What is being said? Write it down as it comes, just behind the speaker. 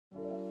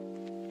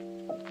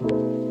Riley,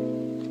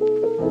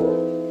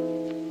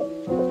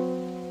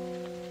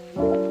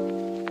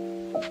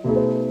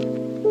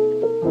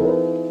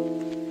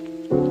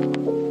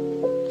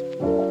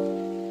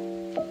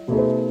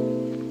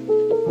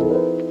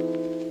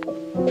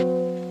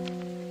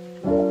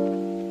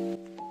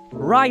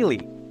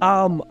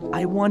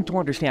 I want to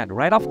understand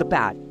right off the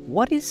bat,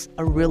 what is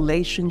a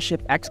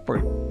relationship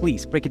expert?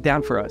 Please break it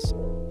down for us.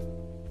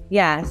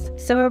 Yes.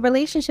 So a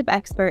relationship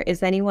expert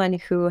is anyone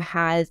who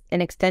has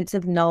an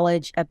extensive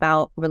knowledge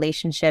about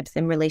relationships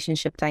and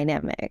relationship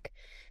dynamic.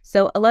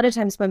 So a lot of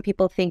times when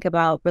people think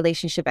about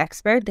relationship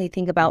expert, they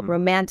think about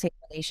romantic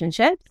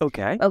relationships.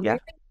 Okay. But Yeah.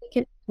 we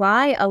can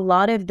apply a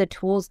lot of the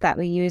tools that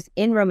we use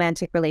in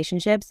romantic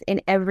relationships in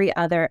every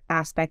other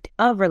aspect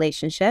of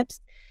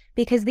relationships,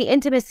 because the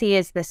intimacy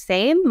is the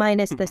same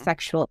minus the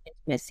sexual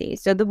intimacy.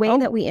 So the way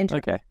that we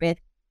interact with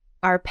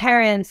our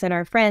parents and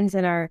our friends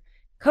and our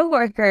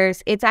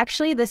coworkers, it's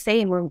actually the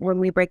same when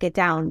we break it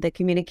down, the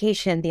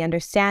communication, the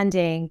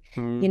understanding,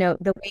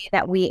 the way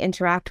that we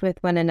interact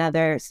with one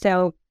another.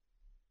 So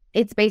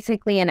it's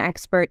basically an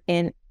expert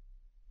in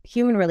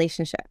human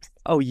relationships.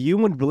 Oh,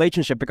 human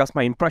relationship, because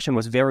my impression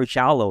was very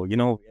shallow.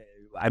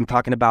 I'm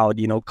talking about,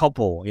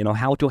 couple,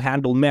 how to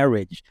handle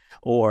marriage,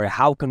 or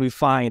how can we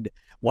find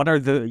what are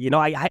the,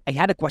 I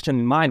had a question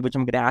in mind, which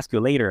I'm going to ask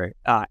you later.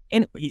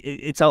 And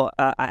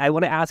I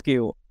want to ask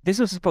you, this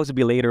was supposed to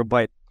be later,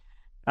 but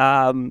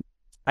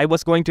I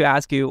was going to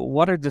ask you,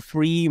 what are the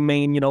three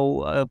main,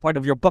 part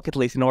of your bucket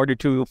list in order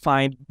to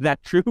find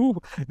that true,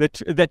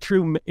 that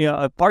true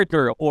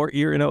partner, or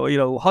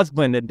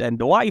husband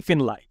and wife in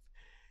life,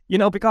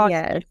 because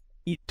Yes.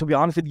 to be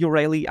honest with you,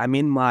 Riley,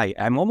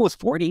 I'm almost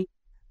 40.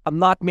 I'm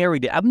not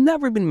married. I've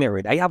never been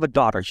married. I have a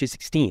daughter. She's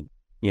 16,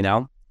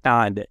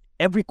 and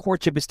every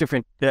courtship is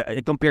different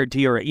compared to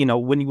your,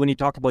 when you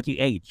talk about the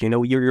age,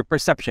 your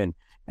perception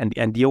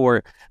and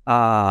your,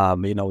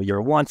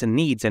 your wants and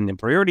needs and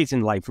priorities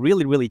in life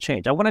really, really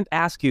change. I want to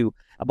ask you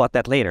about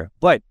that later,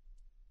 but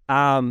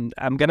I'm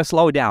going to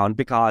slow down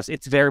because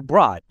it's very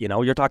broad.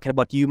 You're talking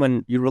about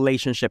your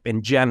relationship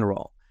in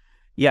general.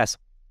 Yes.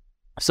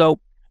 So,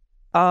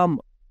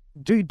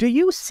 do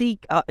you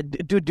seek,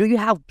 do you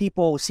have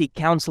people seek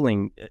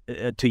counseling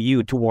to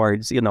you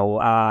towards,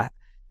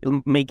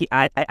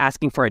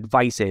 asking for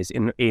advices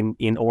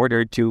in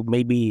order to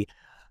maybe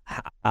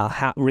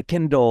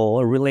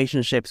rekindle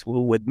relationships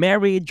with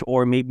marriage,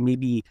 or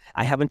maybe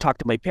I haven't talked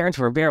to my parents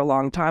for a very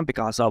long time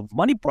because of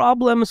money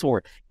problems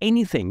or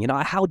anything.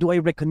 How do I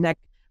reconnect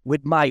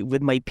with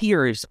my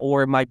peers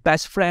or my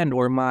best friend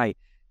or my,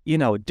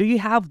 do you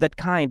have that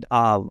kind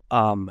of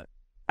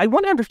I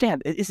want to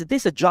understand, is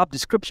this a job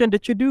description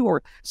that you do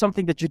or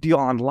something that you do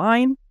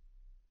online?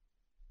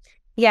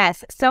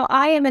 Yes. So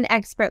I am an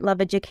expert love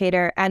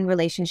educator and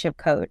relationship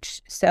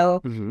coach.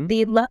 So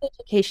the love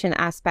education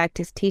aspect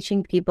is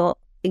teaching people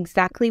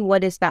exactly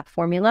what is that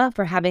formula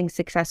for having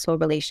successful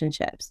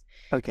relationships.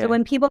 Okay. So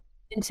when people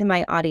come into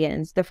my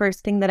audience, the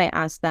first thing that I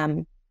ask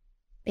them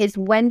is,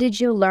 when did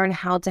you learn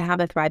how to have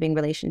a thriving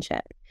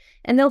relationship?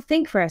 And they'll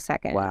think for a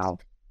second. Wow.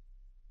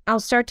 I'll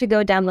start to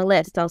go down the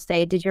list. I'll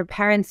say, did your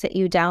parents sit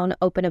you down,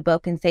 open a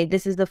book and say,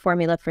 this is the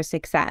formula for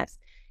success?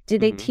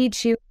 Did they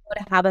teach you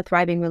how to have a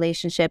thriving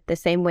relationship the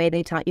same way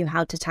they taught you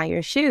how to tie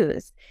your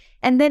shoes?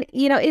 And then,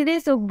 it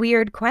is a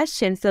weird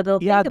question. So they'll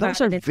think about it. Yeah, those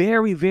are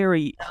very,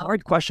 very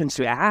hard questions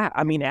to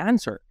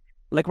answer.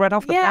 Like right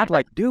off the bat,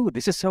 like, dude,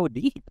 this is so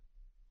deep.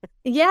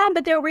 Yeah,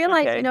 but they'll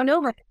realize, no,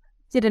 my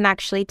didn't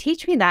actually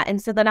teach me that. And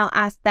so then I'll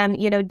ask them,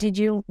 did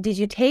you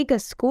take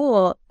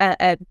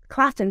a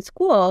class in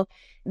school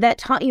that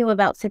taught you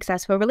about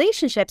successful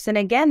relationships? And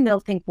again, they'll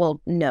think,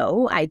 well,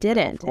 no, I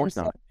didn't. Of course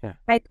not. Yeah.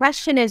 My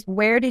question is,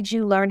 where did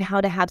you learn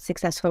how to have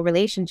successful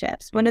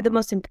relationships? One of the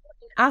most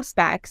important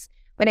aspects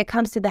when it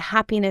comes to the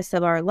happiness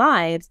of our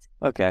lives.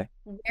 Okay.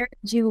 Where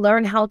did you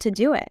learn how to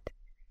do it?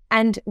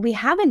 And we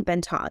haven't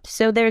been taught.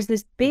 So there's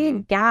this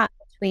big gap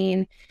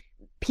between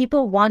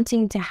people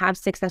wanting to have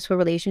successful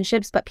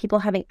relationships, but people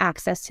having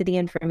access to the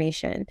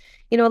information.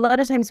 A lot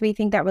of times we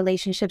think that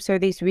relationships are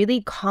these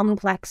really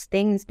complex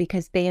things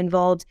because they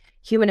involve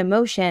human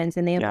emotions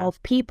and they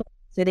involve people.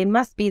 So they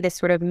must be this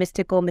sort of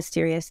mystical,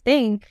 mysterious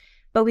thing.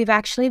 But we've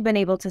actually been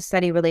able to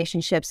study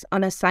relationships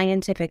on a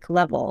scientific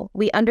level.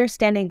 We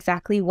understand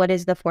exactly what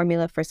is the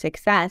formula for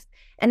success,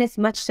 and it's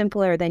much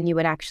simpler than you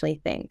would actually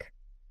think.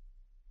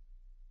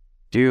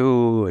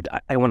 Dude,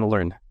 I want to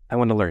learn.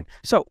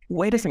 So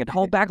wait a second,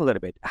 hold back a little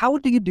bit. How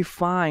do you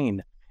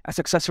define a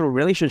successful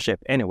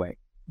relationship anyway?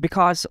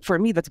 Because for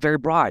me, that's very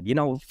broad.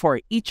 For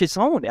each his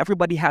own.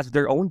 Everybody has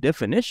their own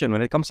definition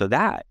when it comes to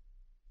that,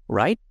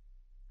 right?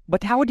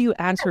 But how do you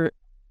answer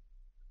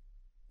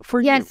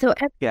for you? So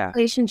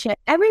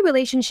every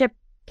relationship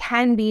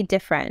can be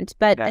different,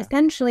 but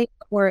essentially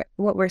what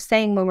we're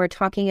saying when we're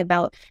talking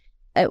about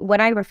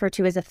what I refer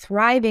to as a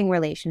thriving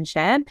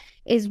relationship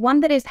is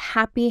one that is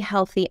happy,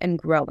 healthy, and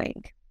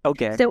growing.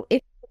 Okay. So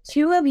if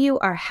two of you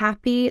are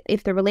happy,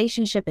 if the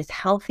relationship is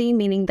healthy,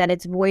 meaning that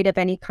it's void of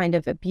any kind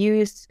of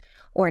abuse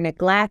or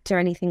neglect or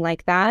anything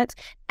like that,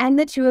 and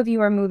the two of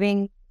you are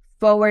moving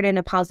forward in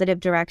a positive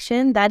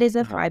direction, that is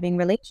a Uh-huh. thriving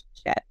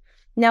relationship.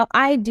 Now,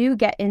 I do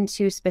get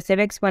into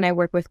specifics when I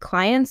work with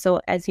clients. So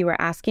as you were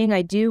asking,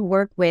 I do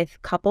work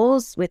with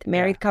couples, with Yeah.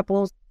 married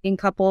couples, in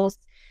couples.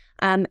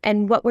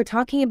 And what we're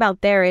talking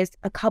about there is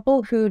a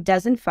couple who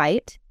doesn't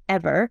fight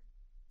ever.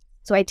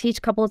 So I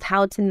teach couples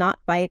how to not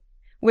fight,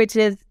 which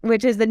is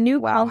the new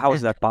Wow. How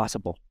is concept. that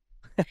possible?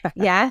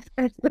 Yes,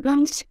 that's the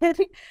function.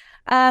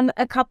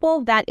 A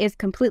couple that is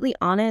completely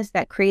honest,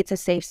 that creates a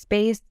safe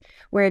space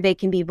where they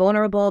can be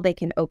vulnerable, they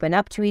can open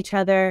up to each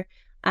other.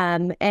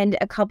 And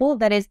a couple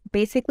that is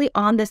basically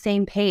on the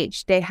same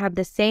page. They have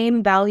the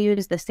same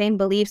values, the same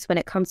beliefs when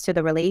it comes to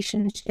the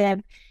relationship,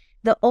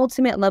 the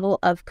ultimate level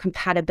of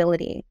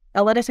compatibility.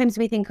 A lot of times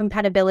we think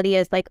compatibility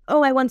is like,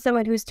 oh, I want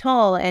someone who's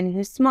tall and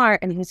who's smart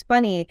and who's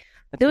funny.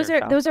 That's Those very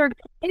are tough. those are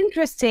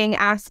interesting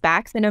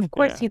aspects. And of Yeah.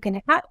 course you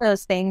can have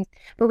those things,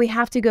 but we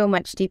have to go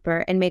much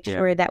deeper and make Yeah.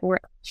 sure that we're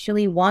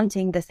actually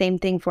wanting the same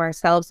thing for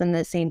ourselves and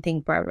the same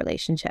thing for our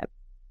relationship.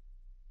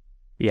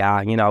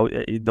 Yeah,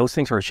 those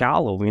things are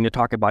shallow. When you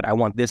talk about, I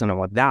want this and I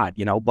want that,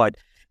 but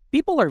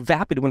people are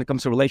vapid when it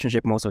comes to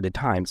relationship most of the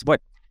times.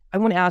 But I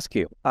want to ask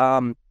you,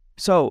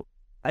 so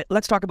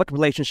let's talk about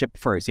relationship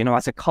first,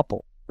 as a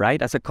couple,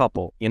 right? As a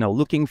couple,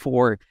 looking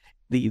for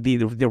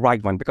the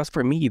right one. Because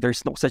for me,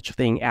 there's no such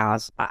thing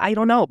as, I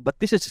don't know, but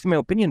this is just my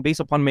opinion based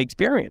upon my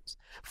experience.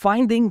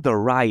 Finding the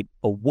right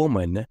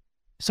woman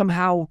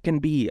somehow can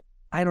be,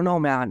 I don't know,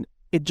 man,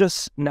 it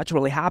just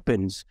naturally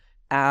happens.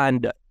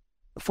 And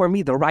for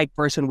me, the right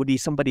person would be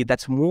somebody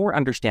that's more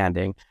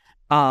understanding.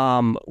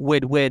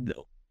 With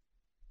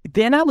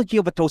the analogy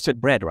of a toasted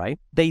bread, right?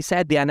 They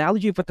said the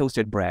analogy of a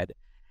toasted bread.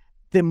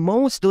 The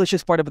most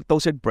delicious part of a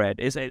toasted bread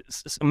is,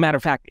 as a matter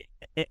of fact,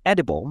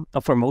 edible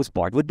for most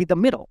part, would be the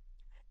middle,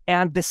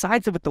 and the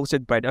sides of a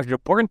toasted bread are the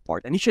important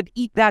part, and you should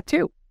eat that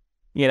too.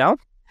 You know,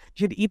 you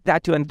should eat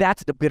that too, and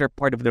that's the bitter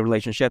part of the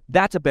relationship.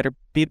 That's a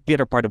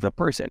bitter part of the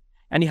person,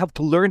 and you have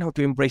to learn how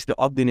to embrace the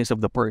ugliness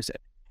of the person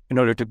in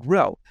order to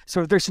grow.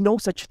 So there's no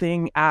such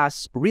thing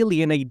as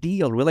really an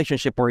ideal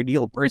relationship or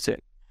ideal person.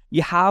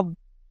 You have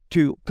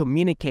to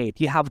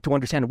communicate. You have to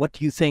understand, what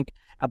do you think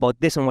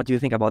about this and what do you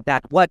think about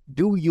that? What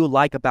do you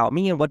like about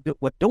me and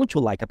what don't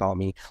you like about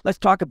me? Let's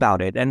talk about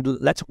it and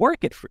let's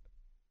work it through.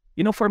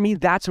 For me,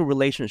 that's a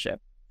relationship.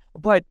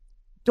 But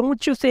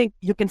don't you think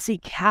you can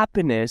seek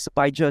happiness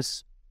by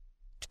just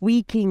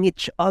tweaking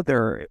each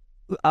other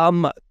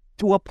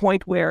to a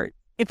point where,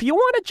 if you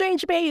want to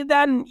change me,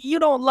 then you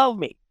don't love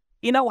me?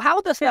 How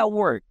does that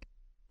work?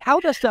 How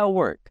does that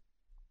work?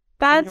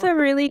 That's a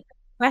really good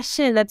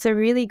question. That's a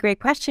really great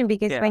question,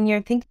 because Yeah. when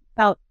you're thinking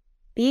about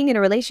being in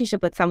a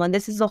relationship with someone,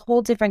 this is a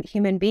whole different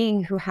human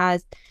being who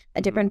has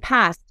a different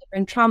past,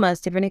 different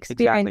traumas, different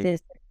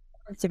experiences,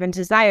 different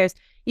desires.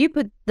 You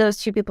put those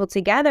two people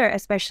together,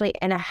 especially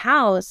in a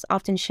house,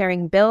 often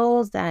sharing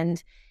bills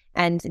and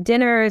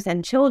dinners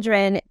and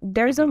children.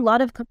 There's a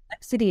lot of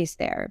complexities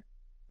there.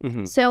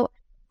 Mm-hmm. So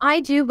I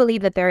do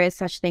believe that there is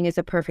such thing as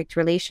a perfect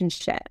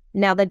relationship.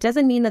 Now, that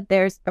doesn't mean that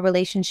there's a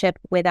relationship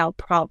without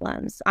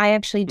problems. I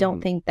actually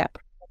don't think that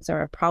problems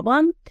are a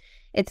problem.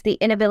 It's the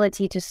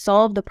inability to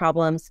solve the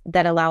problems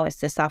that allow us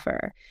to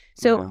suffer.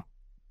 So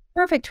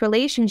perfect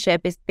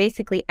relationship is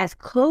basically as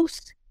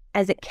close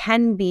as it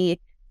can be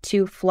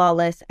to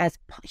flawless as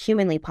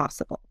humanly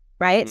possible,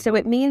 right? So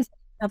it means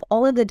you have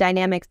all of the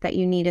dynamics that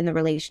you need in the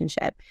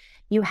relationship.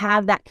 You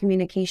have that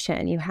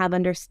communication, you have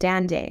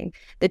understanding.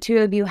 The two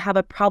of you have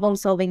a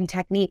problem-solving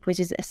technique, which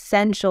is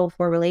essential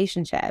for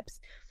relationships.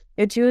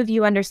 The two of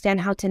you understand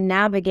how to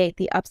navigate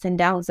the ups and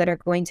downs that are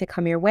going to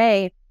come your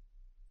way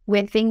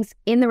with things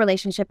in the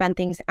relationship and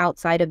things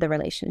outside of the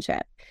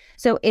relationship.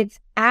 So it's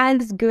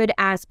as good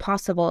as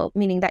possible,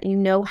 meaning that you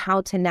know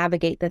how to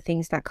navigate the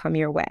things that come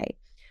your way.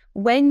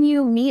 When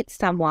you meet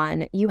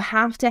someone, you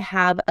have to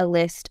have a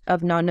list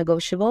of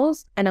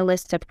non-negotiables and a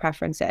list of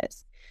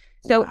preferences.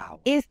 So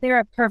is there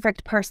a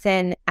perfect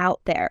person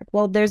out there?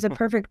 Well, there's a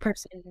perfect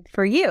person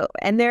for you.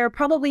 And there are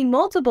probably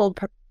multiple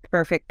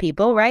perfect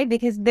people, right?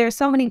 Because there's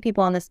so many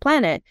people on this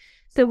planet.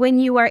 So when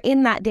you are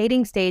in that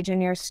dating stage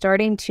and you're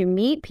starting to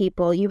meet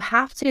people, you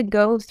have to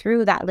go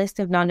through that list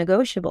of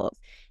non-negotiables.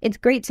 It's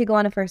great to go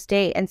on a first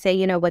date and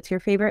say, what's your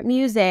favorite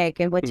music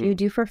and what do you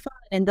do for fun?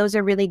 And those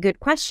are really good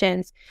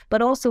questions.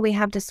 But also we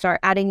have to start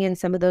adding in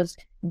some of those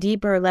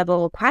deeper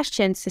level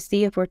questions to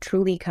see if we're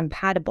truly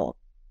compatible.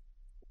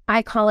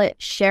 I call it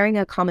sharing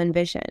a common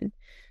vision.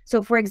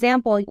 So for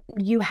example,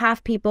 you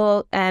have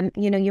people,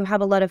 you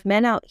have a lot of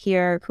men out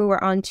here who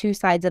are on two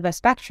sides of a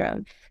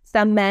spectrum.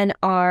 Some men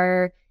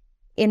are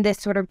in this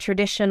sort of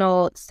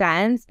traditional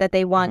sense that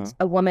they want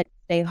a woman to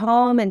stay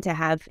home and to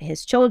have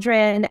his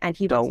children, and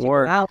he wants to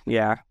go out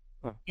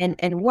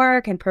and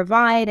work and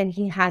provide, and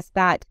he has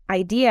that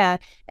idea.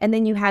 And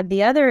then you have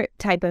the other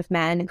type of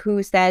man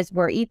who says,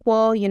 we're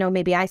equal,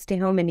 maybe I stay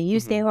home, maybe you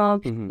stay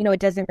home, it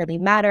doesn't really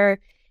matter.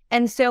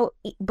 And so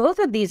both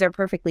of these are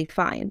perfectly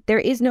fine. There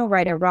is no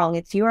right or wrong.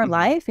 It's your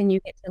life and you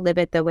get to live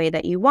it the way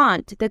that you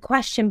want. The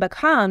question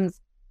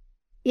becomes,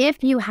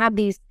 if you have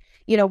these,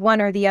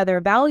 one or the other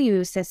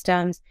value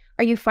systems,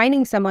 are you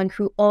finding someone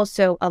who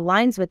also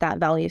aligns with that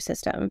value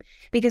system?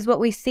 Because what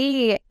we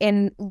see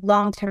in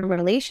long-term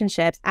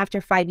relationships,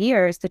 after 5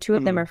 years, the two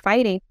of them Mm-hmm. are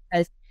fighting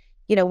because,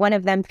 one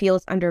of them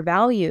feels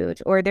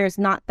undervalued, or there's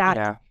not that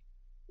Yeah.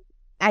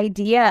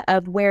 idea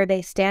of where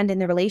they stand in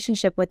the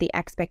relationship, what the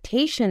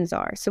expectations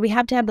are. So we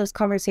have to have those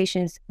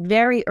conversations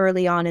very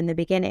early on in the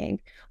beginning.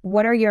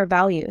 What are your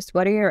values?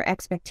 What are your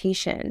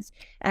expectations?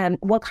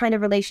 What kind of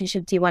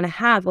relationship do you want to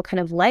have? What kind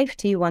of life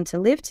do you want to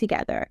live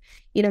together?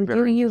 Do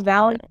Very you interesting.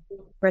 value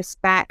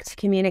respect,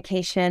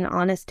 communication,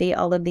 honesty,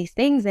 all of these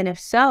things? And if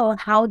so,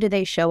 how do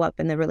they show up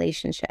in the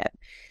relationship?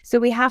 So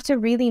we have to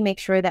really make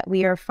sure that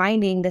we are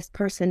finding this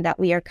person that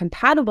we are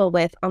compatible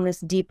with on this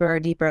deeper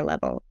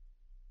level.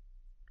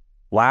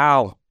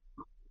 Wow.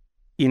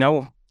 You know,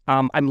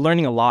 I'm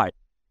learning a lot.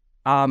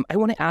 I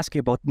want to ask you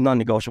about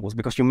non-negotiables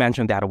because you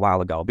mentioned that a while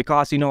ago.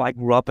 Because I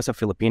grew up as a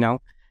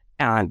Filipino,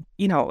 and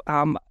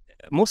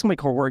most of my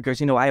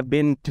coworkers, I have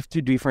been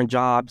to different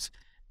jobs,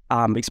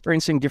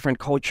 experiencing different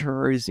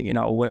cultures.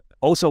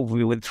 Also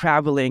with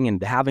traveling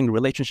and having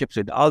relationships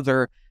with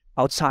other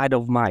outside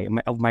of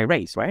my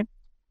race, right?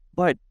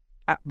 But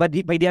by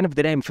the end of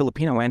the day, I'm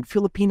Filipino, and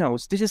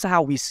Filipinos, this is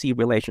how we see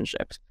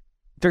relationships.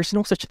 There's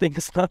no such thing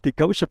as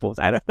non-negotiables.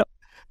 I don't know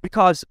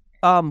because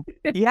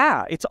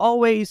yeah, it's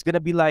always gonna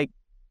be like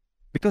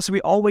because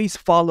we always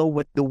follow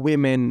what the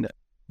women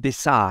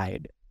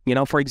decide.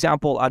 For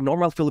example, a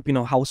normal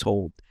Filipino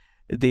household,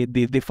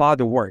 the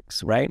father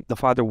works, right? The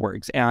father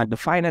works, and the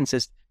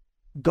finances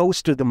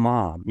goes to the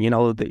mom.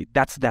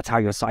 That's how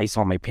I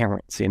saw my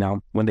parents.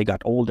 When they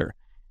got older,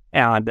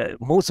 and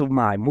most of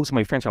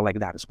my friends are like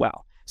that as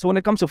well. So when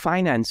it comes to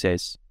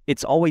finances,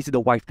 it's always the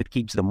wife that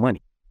keeps the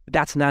money.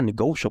 That's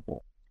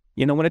non-negotiable.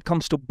 When it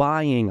comes to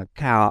buying a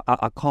car,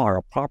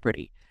 a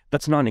property,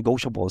 that's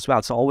non-negotiable as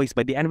well. So always,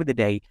 by the end of the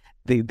day,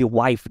 the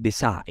wife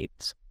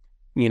decides.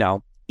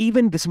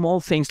 Even the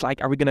small things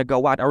like, are we gonna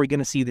go out? Are we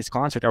gonna see this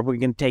concert? Are we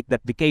gonna take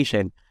that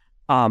vacation?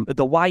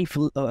 The wife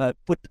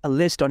put a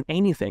list on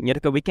anything.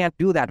 We can't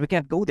do that. We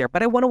can't go there.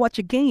 But I want to watch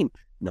a game.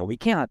 No, we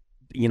can't.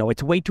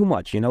 It's way too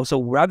much.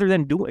 So rather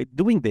than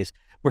doing this,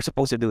 we're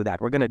supposed to do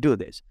that. We're gonna do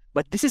this.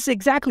 But this is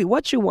exactly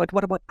what you want.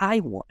 What about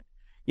I want?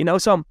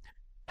 So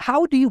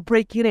how do you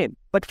break it in?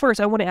 But first,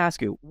 I want to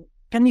ask you,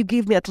 can you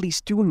give me at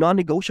least two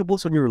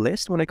non-negotiables on your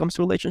list when it comes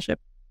to relationship?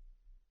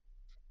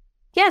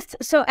 Yes.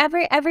 So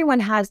everyone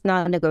has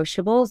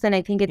non-negotiables, and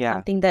I think it's Yeah.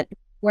 something that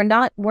we're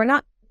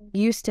not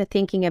used to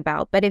thinking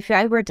about. But if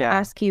I were to Yeah.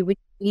 ask you, would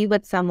you be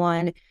with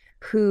someone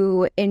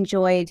who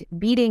enjoyed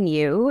beating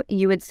you,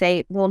 you would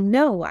say, well,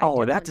 no, I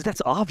Oh, don't.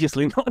 that's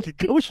obviously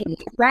non-negotiable.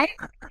 Right?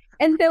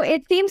 And so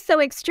it seems so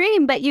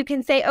extreme, but you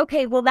can say,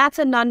 okay, well, that's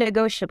a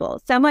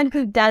non-negotiable. Someone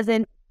who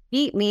doesn't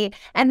beat me,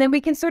 and then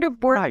we can sort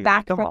of work Right.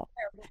 back Come from on.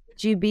 there.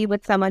 Would you be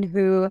with someone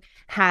who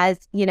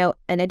has,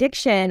 an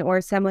addiction, or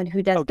someone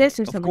who does Okay. this,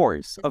 or Of someone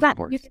course. who does Of that? You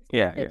course. can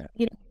Yeah. start to,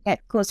 Yeah.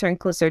 get closer and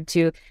closer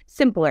to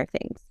simpler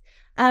things.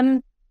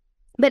 Um,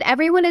 but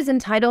everyone is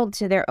entitled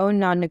to their own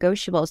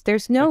non-negotiables.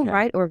 There's no Okay.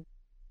 right or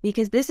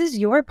because this is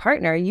your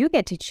partner. You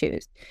get to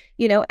choose,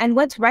 and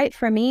what's right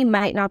for me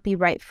might not be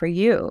right for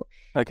you.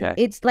 Okay.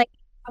 It's like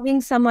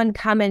having someone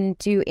come and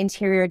do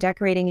interior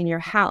decorating in your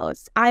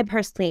house. I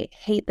personally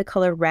hate the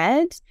color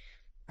red.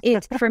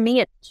 For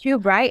me, it's too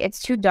bright,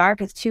 it's too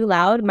dark, it's too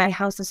loud. My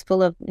house is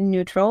full of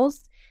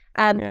neutrals.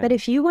 Yeah. But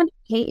if you want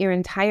to paint your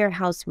entire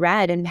house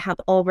red and have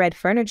all red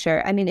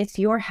furniture, I mean, it's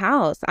your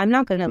house. I'm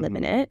not going to live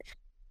in Mhm. it.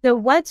 So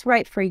what's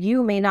right for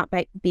you may not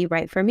be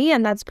right for me,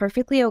 and that's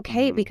perfectly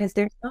okay Mhm. because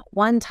there's not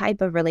one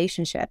type of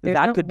relationship. There's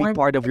That not could be one.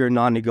 part of your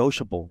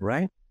non-negotiable,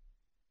 right?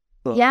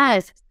 The,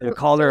 Yes. the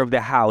color of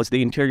the house,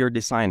 the interior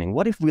designing.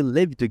 What if we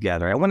live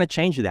together? I want to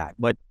change that,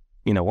 but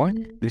you know what?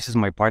 This is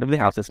my part of the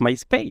house. It's my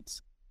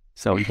space.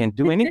 So you can't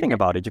do anything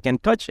about it. You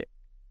can't touch it.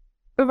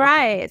 Okay.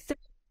 Right. So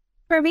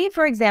for me,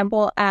 for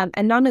example,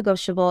 a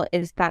non-negotiable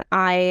is that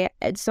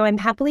I'm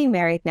happily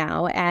married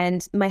now,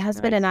 and my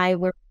husband and Nice. I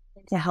were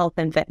into health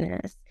and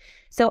fitness.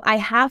 So I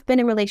have been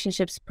in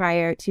relationships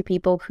prior to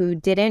people who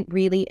didn't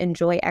really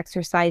enjoy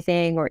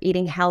exercising or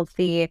eating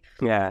healthy.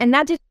 Yeah. And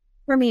that did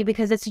for me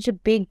because it's such a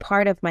big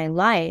part of my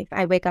life.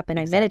 I wake up and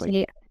I Exactly.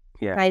 meditate,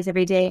 Yeah. exercise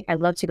every day. I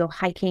love to go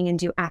hiking and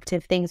do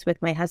active things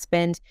with my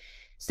husband.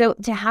 So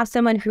to have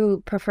someone who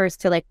prefers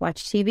to like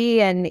watch TV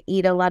and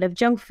eat a lot of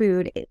junk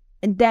food,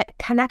 that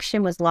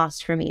connection was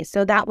lost for me.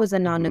 So that was a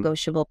Mhm.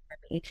 non-negotiable for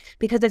me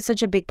because it's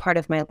such a big part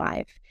of my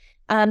life.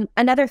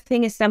 Another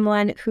thing is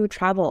someone who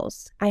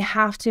travels. I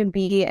have to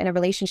be in a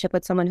relationship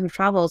with someone who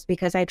travels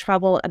because I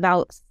travel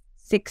about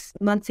 6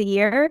 months a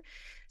year.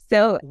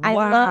 So I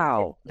love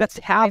Wow. That's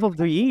half of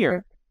the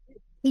year.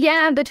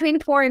 yeah, between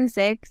 4 and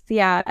 6.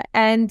 Yeah.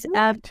 And,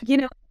 What?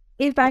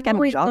 if I What can kind of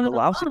always job go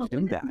allows you to do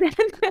alone.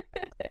 that?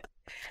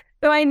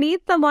 So I need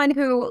someone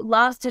who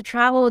loves to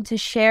travel to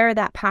share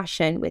that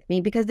passion with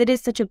me because it is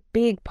such a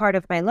big part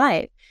of my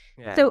life.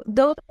 Yeah. So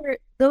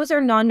those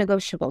are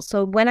non-negotiable.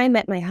 So when I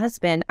met my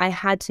husband, I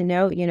had to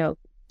know,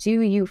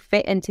 do you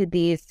fit into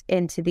these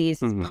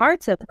Mhm.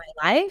 parts of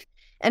my life?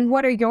 And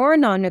what are your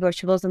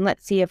non-negotiables? And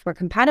let's see if we're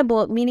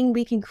compatible, meaning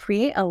we can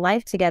create a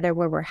life together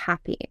where we're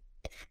happy.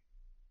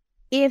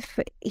 If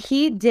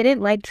he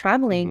didn't like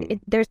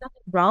traveling, there's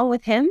nothing wrong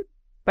with him,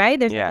 right?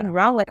 There's nothing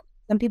wrong with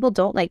some people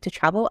don't like to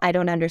travel. I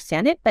don't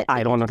understand it, but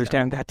I don't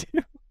understand that too.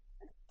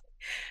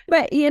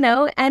 But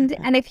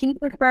and if he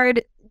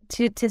preferred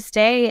to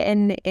stay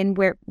in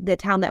where the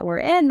town that we're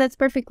in, that's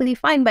perfectly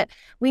fine. But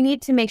we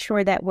need to make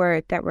sure that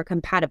we're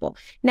compatible.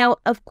 Now,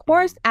 of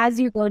course, as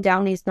you go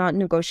down these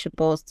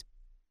non-negotiables,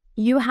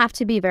 you have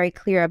to be very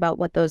clear about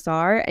what those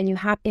are, and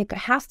it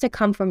has to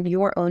come from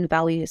your own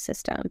value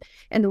system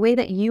and the way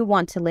that you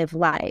want to live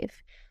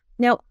life.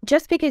 Now,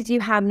 just because you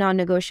have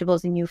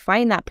non-negotiables and you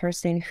find that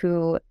person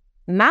who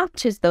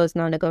matches those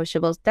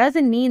non-negotiables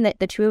doesn't mean that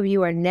the two of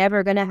you are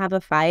never going to have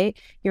a fight.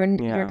 You're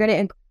going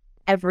to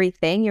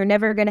everything. You're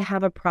never going to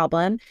have a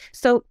problem.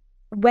 So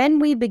when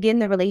we begin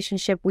the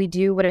relationship, we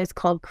do what is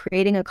called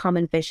creating a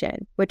common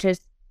vision, which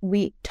is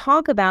we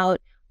talk about,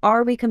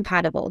 are we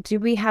compatible? Do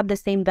we have the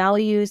same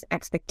values,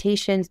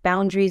 expectations,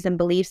 boundaries, and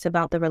beliefs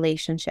about the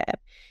relationship?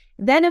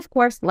 Then, of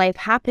course, life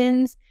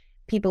happens.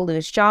 People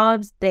lose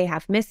jobs. They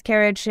have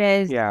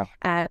miscarriages.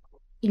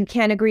 You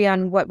can't agree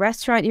on what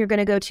restaurant you're going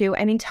to go to.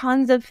 I mean,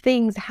 tons of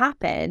things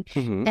happen.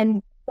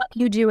 And what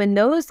you do in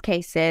those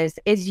cases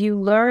is you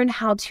learn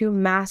how to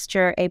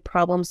master a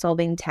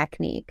problem-solving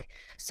technique.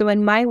 So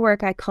in my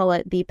work, I call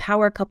it the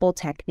power couple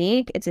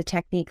technique. It's a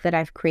technique that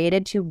I've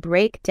created to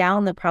break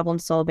down the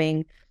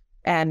problem-solving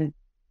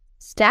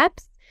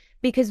steps,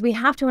 because we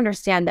have to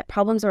understand that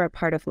problems are a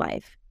part of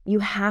life. You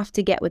have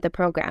to get with the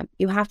program.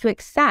 You have to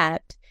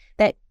accept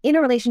that in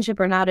a relationship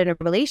or not in a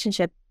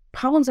relationship,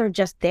 problems are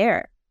just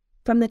there.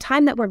 From the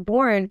time that we're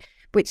born,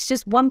 it's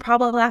just one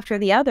problem after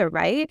the other,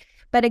 right?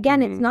 But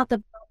again, it's not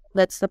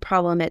that's the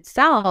problem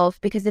itself,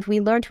 because if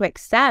we learn to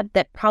accept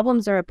that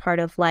problems are a part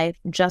of life,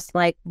 just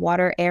like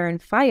water, air,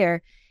 and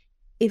fire,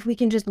 if we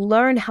can just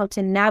learn how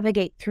to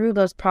navigate through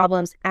those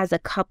problems as a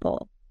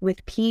couple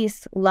with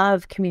peace,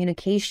 love,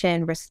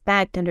 communication,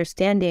 respect,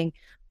 understanding,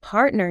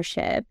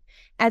 partnership,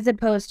 as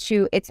opposed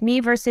to it's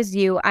me versus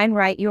you, I'm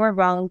right, you're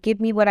wrong,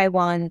 give me what I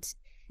want.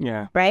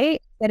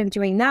 Right? Instead of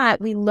doing that,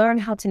 we learn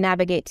how to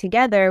navigate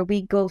together.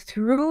 We go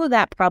through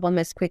that problem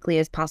as quickly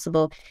as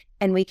possible,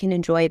 and we can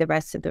enjoy the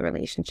rest of the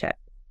relationship.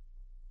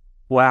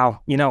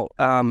 Wow.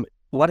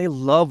 What I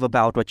love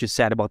about what you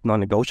said about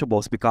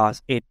non-negotiables,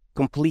 because it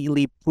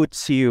completely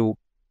puts you,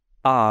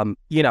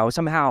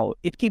 somehow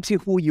it keeps you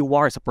who you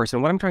are as a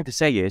person. What I'm trying to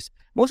say is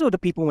most of the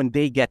people, when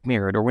they get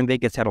married or when they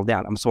get settled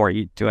down, I'm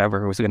sorry to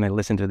whoever who's going to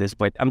listen to this,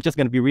 but I'm just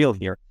going to be real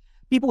here.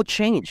 People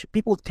change.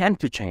 People tend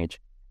to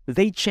change.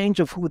 They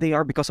change of who they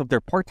are because of their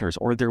partners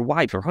or their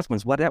wives or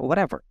husbands,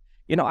 whatever.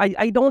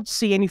 I don't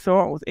see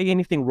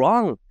anything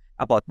wrong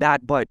about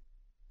that. But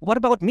what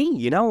about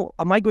me?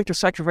 Am I going to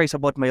sacrifice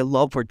about my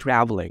love for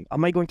traveling?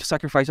 Am I going to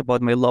sacrifice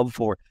about my love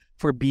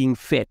for being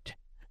fit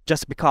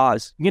just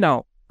because,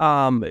 your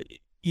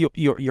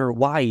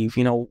wife,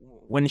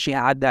 when she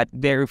had that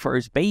very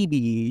first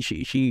baby,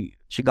 she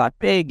got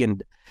big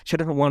and she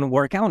doesn't want to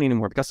work out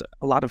anymore because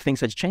a lot of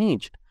things has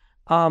changed.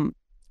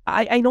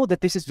 I know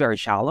that this is very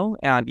shallow,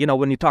 and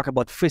when you talk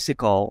about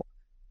physical,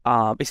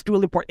 it's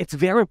really important. It's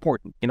very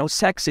important.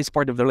 Sex is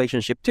part of the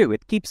relationship too.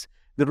 It keeps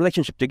the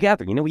relationship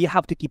together. You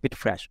have to keep it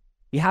fresh.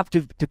 You have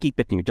to keep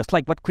it new. Just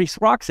like what Chris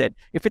Rock said,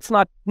 if it's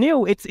not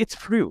new, it's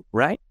true,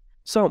 right?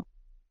 So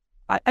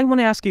I want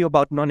to ask you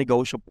about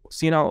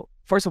non-negotiables.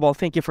 First of all,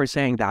 thank you for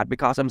saying that,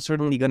 because I'm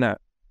certainly gonna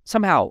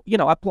somehow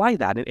apply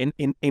that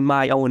in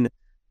my own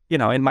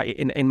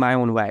in my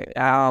own way.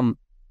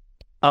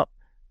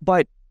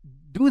 But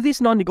do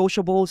these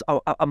non-negotiables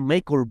a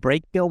make or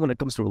break deal when it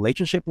comes to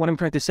relationship? What I'm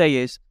trying to say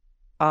is,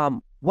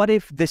 what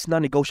if this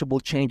non-negotiable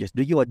changes?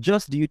 Do you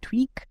adjust? Do you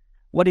tweak?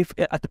 What if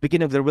at the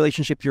beginning of the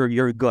relationship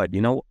you're good?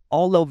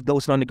 All of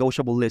those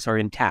non-negotiable lists are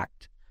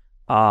intact,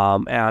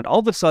 and all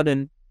of a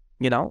sudden,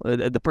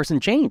 the person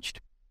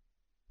changed.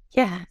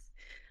 Yeah,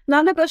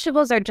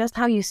 non-negotiables are just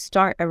how you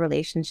start a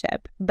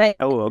relationship. But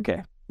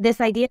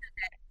this idea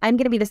that I'm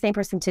going to be the same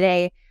person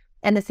today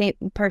and the same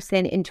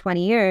person in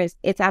 20 years,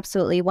 it's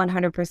absolutely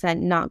 100%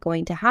 not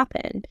going to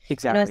happen.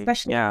 Exactly.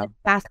 Especially in the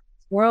fast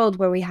world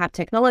where we have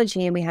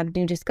technology and we have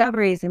new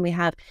discoveries and we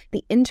have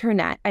the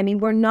internet. I mean,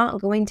 we're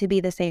not going to be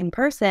the same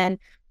person.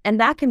 And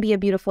that can be a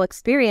beautiful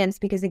experience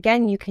because,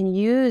 again, you can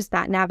use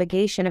that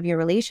navigation of your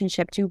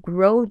relationship to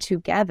grow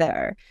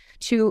together,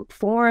 to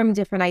form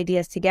different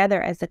ideas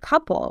together as a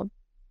couple.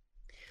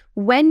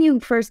 When you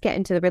first get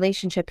into the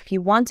relationship, if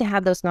you want to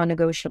have those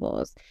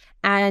non-negotiables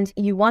and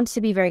you want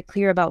to be very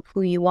clear about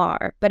who you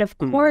are, but of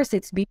course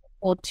it's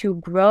beautiful to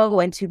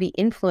grow and to be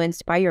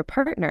influenced by your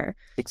partner.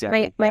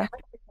 Exactly. My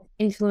husband has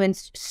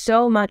influenced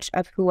so much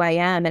of who I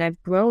am, and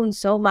I've grown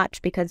so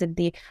much because of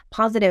the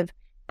positive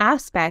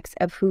aspects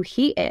of who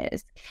he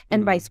is,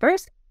 and vice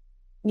versa.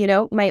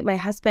 My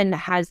husband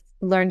has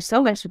learned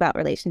so much about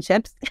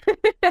relationships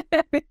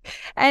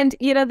and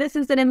this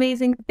is an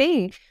amazing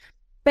thing.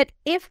 But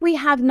if we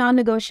have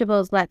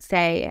non-negotiables, let's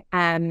say,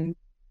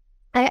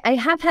 I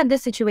have had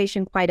this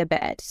situation quite a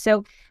bit.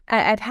 So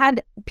I've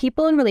had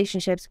people in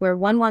relationships where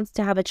one wants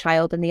to have a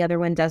child and the other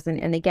one doesn't,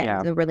 and they get into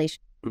Yeah. the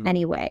relationship Mhm.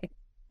 anyway.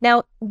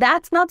 Now,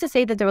 that's not to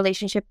say that the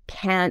relationship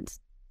can't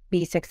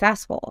be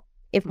successful.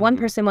 If one Mhm.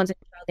 person wants a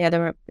child, the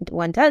other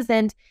one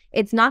doesn't,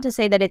 it's not to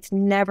say that it's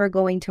never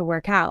going to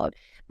work out.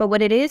 But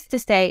what it is to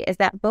say is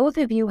that both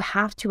of you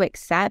have to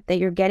accept that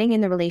you're getting in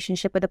the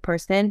relationship with a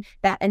person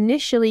that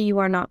initially you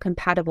are not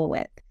compatible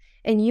with.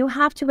 And you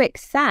have to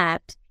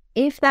accept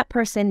if that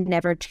person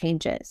never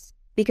changes,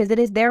 because it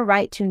is their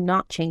right to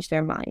not change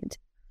their mind.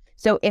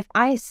 So if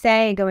I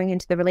say going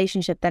into the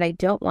relationship that I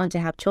don't want to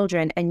have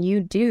children and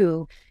you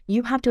do,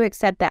 you have to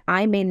accept that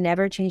I may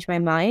never change my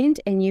mind,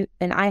 and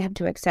I have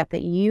to accept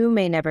that you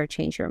may never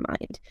change your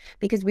mind,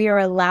 because we are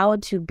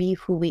allowed to be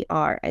who we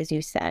are, as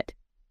you said.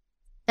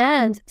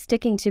 And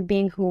sticking to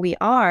being who we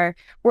are,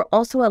 we're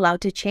also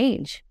allowed to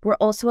change. We're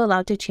also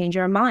allowed to change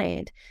our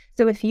mind.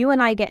 So if you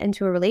and I get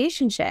into a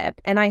relationship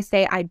and I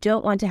say, I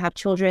don't want to have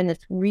children,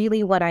 that's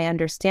really what I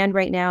understand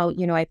right now.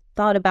 I've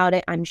thought about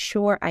it. I'm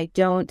sure I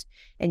don't,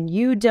 and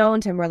you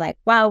don't. And we're like,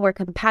 wow, we're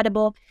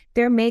compatible.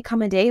 There may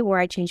come a day where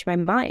I change my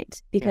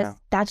mind, Yeah. because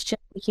that's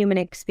just the human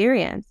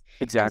experience.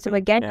 And so Exactly.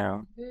 again,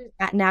 Yeah.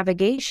 that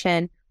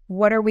navigation,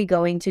 what are we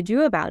going to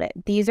do about it?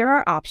 These are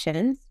our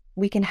options.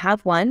 We can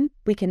have one,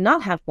 we can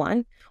not have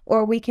one,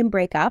 or we can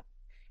break up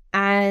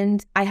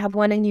and I have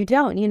one and you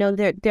don't.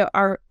 There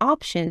are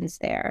options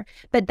there,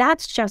 but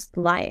that's just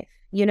life.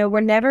 We're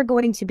never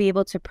going to be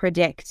able to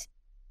predict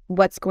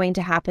what's going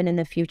to happen in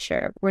the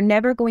future. We're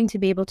never going to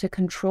be able to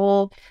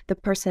control the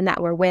person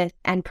that we're with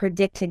and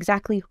predict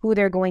exactly who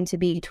they're going to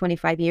be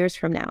 25 years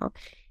from now.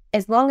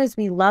 As long as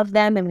we love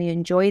them and we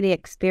enjoy the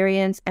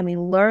experience and we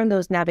learn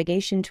those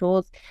navigation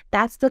tools,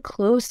 that's the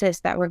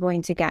closest that we're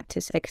going to get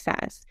to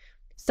success.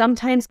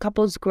 Sometimes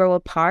couples grow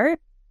apart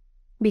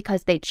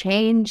because they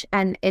change,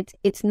 and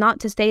it's not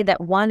to say that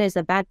one is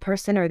a bad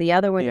person or the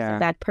other one is a Yeah.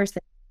 bad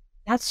person.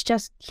 That's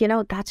just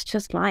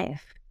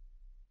life.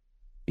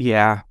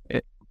 Yeah.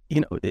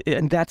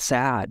 And that's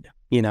sad,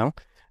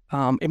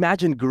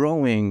 imagine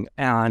growing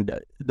and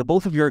the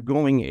both of you are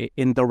going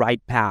in the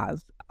right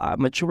path,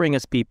 maturing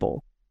as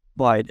people,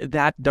 but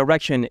that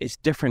direction is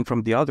different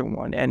from the other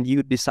one. And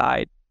you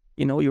decide,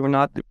 you're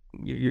not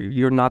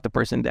the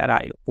person that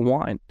I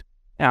want.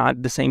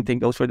 And the same thing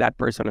goes for that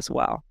person as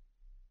well.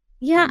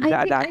 Yeah, And I that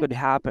think that could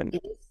happen.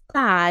 it is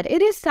sad.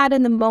 It is sad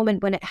in the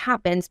moment when it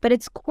happens, but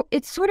it's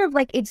sort of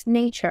like it's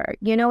nature.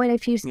 And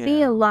if you see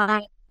Yeah. a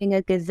lion eating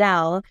a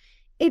gazelle,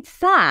 it's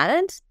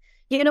sad.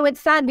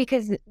 It's sad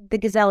because the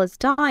gazelle is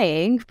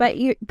dying, but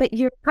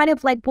you're kind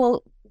of like,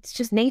 well, it's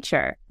just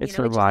nature. It's It just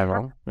happens.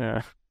 survival.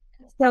 Yeah.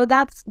 So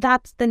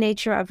that's the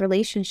nature of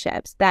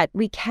relationships, that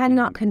we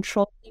cannot Mhm.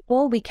 control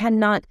people. We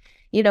cannot,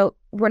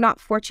 we're not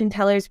fortune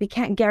tellers. We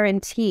can't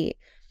guarantee.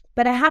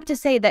 But I have to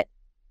say that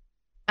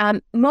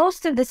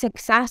most of the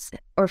success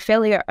or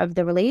failure of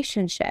the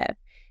relationship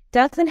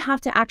doesn't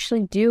have to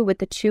actually do with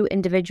the two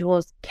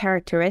individuals'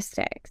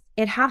 characteristics.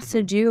 It has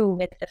to Mhm. do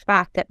with the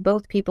fact that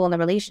both people in the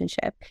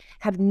relationship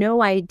have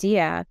no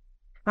idea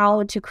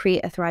how to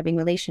create a thriving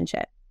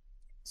relationship.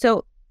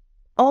 So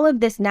all of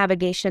this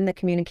navigation, the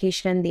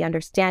communication, the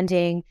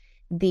understanding,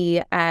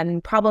 the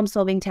problem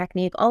solving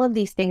technique, all of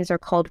these things are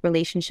called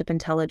relationship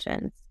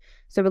intelligence.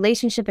 So,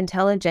 relationship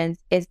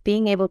intelligence is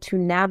being able to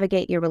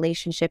navigate your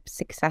relationship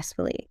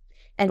successfully.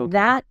 And Okay.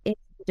 that is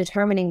the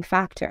determining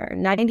factor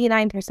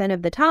 99%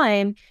 of the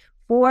time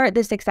for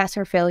the success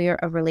or failure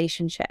of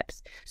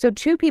relationships. So,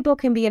 two people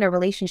can be in a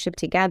relationship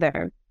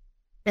together,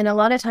 and a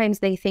lot of times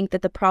they think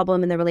that the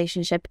problem in the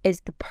relationship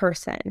is the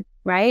person,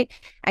 right?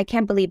 I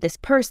can't believe this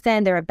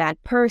person. They're a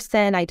bad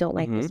person. I don't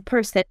like Hmm. this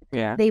person.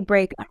 Yeah. They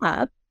break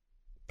up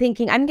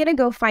thinking, I'm going to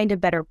go find a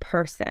better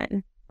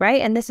person,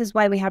 right? And this is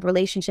why we have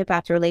relationship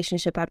after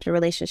relationship after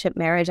relationship,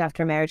 marriage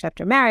after marriage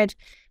after marriage,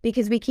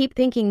 because we keep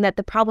thinking that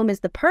the problem is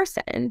the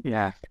person.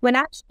 Yeah. When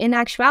in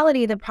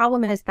actuality, the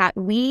problem is that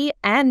we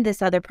and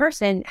this other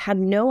person have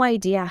no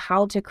idea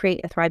how to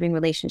create a thriving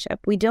relationship.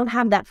 We don't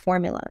have that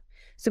formula.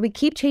 So we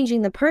keep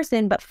changing the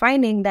person, but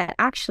finding that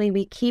actually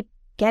we keep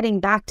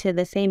getting back to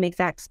the same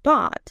exact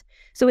spot.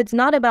 So it's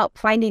not about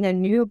finding a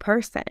new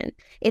person.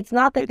 It's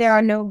not that there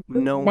It's are no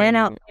good men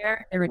out knowing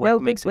there, there are what no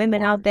good makes it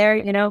women out work.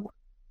 there,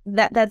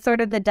 that's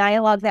sort of the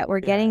dialogue that we're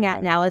Yeah. getting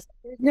at Yeah. now is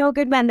there's no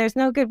good men, there's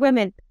no good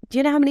women. Do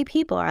you know how many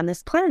people are on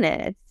this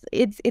planet?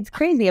 It's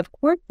crazy. Of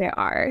course there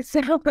are.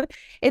 So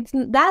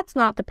that's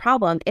not the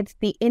problem. It's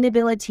the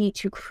inability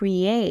to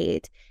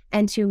create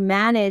and to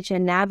manage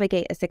and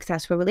navigate a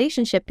successful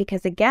relationship,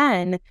 because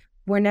again,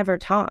 we're never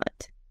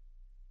taught.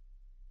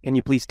 Can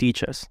you please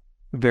teach us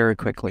very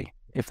quickly,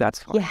 if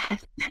that's fine?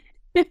 Yes.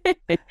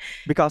 It,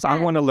 because I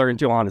Yes. want to learn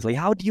too, honestly.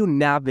 How do you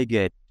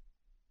navigate,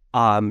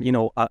 um, you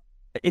know, uh,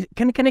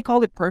 can I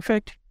call it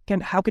perfect?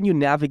 How can you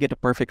navigate a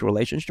perfect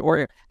relationship,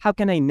 or how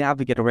can I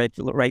navigate a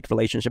right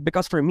relationship?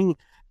 Because for me,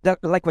 that,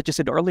 like what you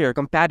said earlier,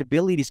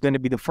 compatibility is going to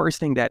be the first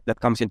thing that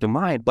comes into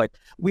mind. But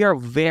we are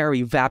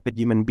very vapid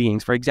human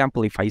beings. For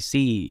example, if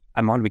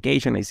I'm on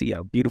vacation, I see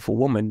a beautiful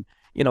woman,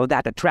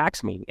 that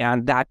attracts me,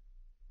 and that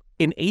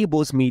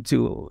enables me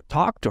to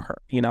talk to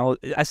her.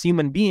 As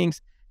human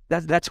beings,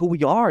 that's who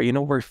we are.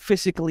 We're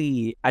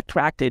physically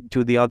attracted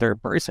to the other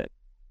person.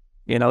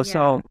 Yeah.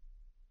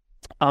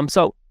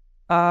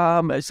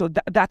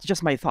 That's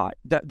just my thought.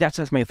 That's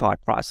just my thought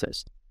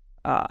process.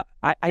 I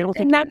don't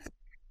think. And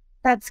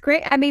that's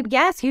great. I mean,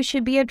 yes, you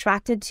should be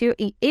attracted to,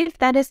 if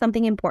that is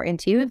something important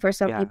to you. For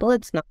some people,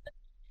 it's not.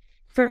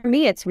 For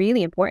me, it's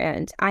really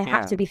important. I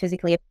have to be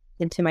physically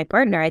attracted to my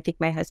partner. I think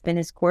my husband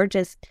is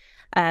gorgeous.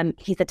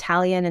 He's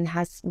Italian and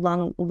has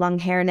long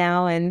hair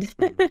now, and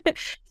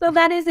so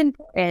that is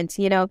important,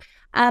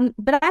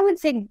 But I would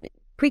say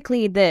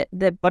quickly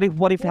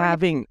what if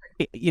having,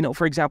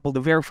 for example, the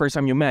very first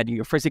time you met,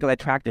 you're physically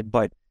attracted,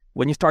 but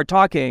when you start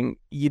talking,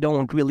 you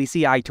don't really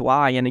see eye to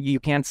eye, and you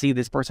can't see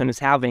this person is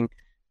having,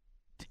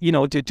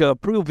 to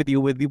approve with you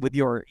with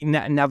your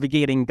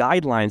navigating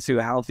guidelines to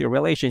a healthy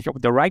relationship,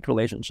 the right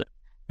relationship,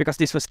 because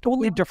this was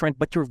totally different,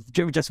 but you're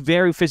just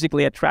very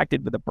physically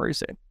attracted with the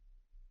person.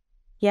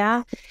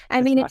 Yeah.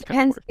 I mean, it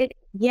depends. It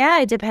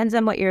depends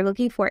on what you're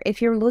looking for.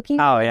 If you're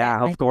looking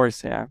of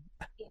course. Yeah.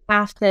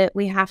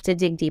 We have to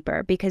dig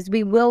deeper, because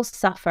we will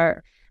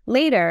suffer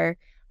later.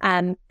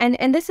 And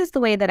this is the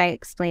way that I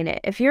explain it.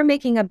 If you're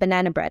making a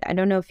banana bread, I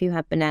don't know if you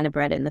have banana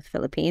bread in the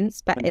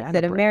Philippines, but it's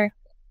an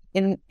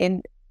American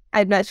in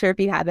I'm not sure if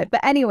you have it,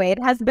 but anyway,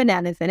 it has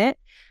bananas in it.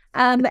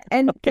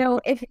 So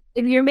if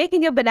you're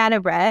making a banana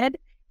bread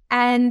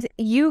and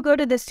you go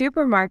to the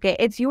supermarket,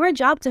 it's your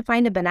job to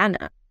find a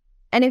banana.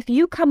 And if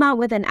you come out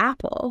with an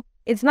apple,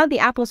 it's not the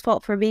apple's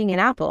fault for being an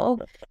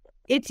apple.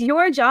 It's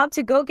your job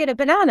to go get a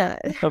banana.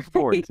 Of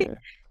course. Yeah.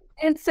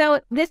 And so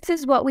this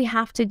is what we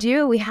have to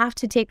do. We have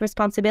to take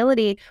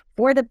responsibility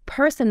for the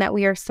person that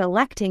we are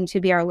selecting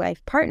to be our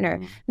life partner,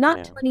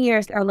 not 20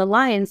 years down the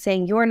line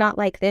saying you're not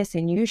like this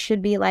and you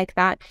should be like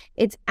that.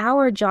 It's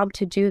our job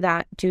to do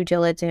that due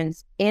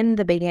diligence in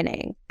the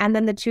beginning. And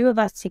then the two of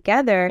us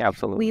together,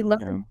 we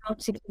learn how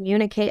to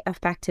communicate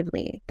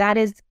effectively. That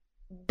is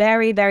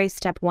very, very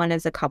step one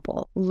as a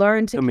couple.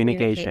 Learn to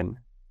communicate.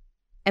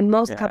 And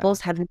most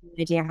couples have no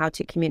idea how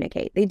to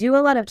communicate. They do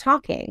a lot of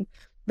talking,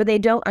 but they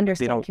don't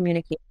understand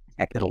communication.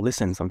 They'll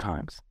listen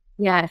sometimes.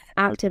 Yes,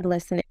 active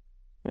listening.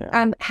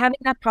 Having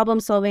that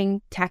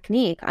problem-solving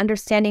technique,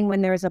 understanding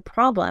when there's a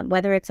problem,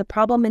 whether it's a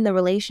problem in the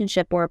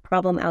relationship or a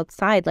problem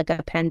outside, like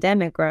a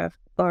pandemic or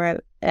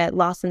a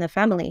loss in the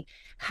family.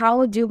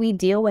 How do we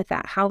deal with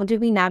that? How do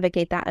we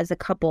navigate that as a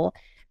couple?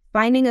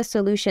 Finding a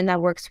solution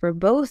that works for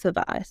both of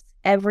us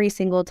every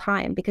single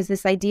time. Because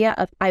this idea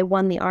of I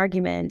won the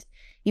argument,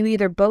 you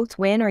either both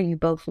win or you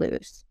both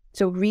lose.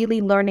 So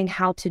really learning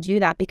how to do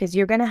that, because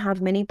you're going to have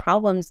many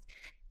problems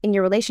in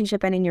your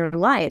relationship and in your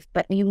life,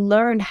 but you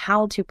learn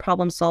how to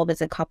problem solve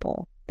as a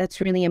couple.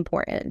 That's really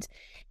important.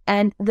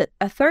 And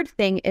a third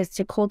thing is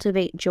to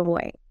cultivate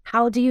joy.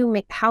 How do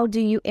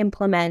you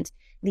implement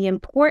the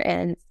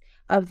importance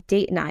of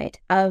date night,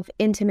 of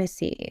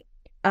intimacy,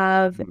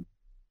 of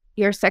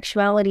your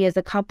sexuality as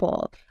a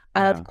couple,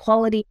 of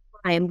quality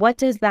time? What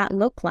does that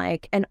look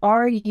like? And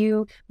are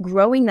you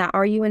growing that?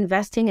 Are you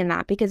investing in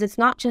that? Because it's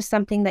not just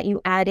something that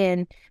you add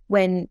in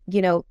when,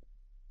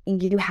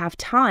 you have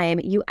time.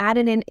 You add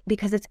it in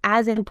because it's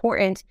as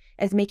important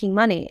as making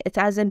money. It's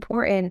as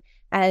important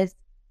as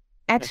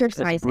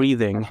exercising. It's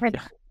breathing.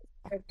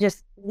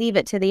 Just leave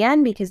it to the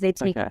end because they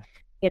take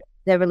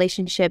the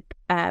relationship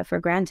for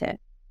granted.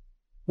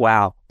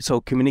 Wow.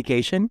 So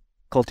communication,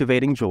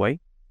 cultivating joy.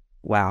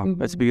 Wow.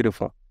 That's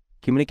beautiful.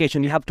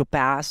 Communication, you have to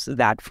pass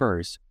that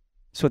first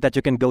so that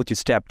you can go to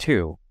step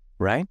 2,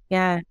 right?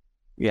 Yeah.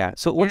 Yeah.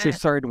 So what's your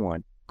third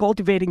one?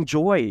 Cultivating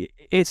joy.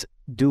 It's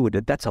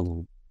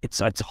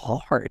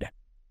hard,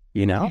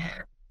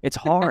 It's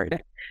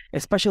hard,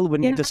 especially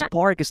when the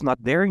spark is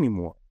not there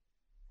anymore.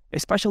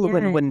 Especially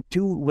when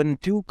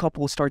two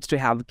couples starts to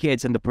have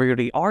kids and the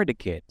priority are the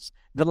kids.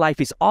 The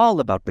life is all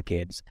about the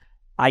kids.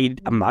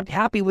 I'm not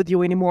happy with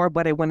you anymore,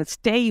 but I want to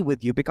stay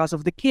with you because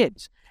of the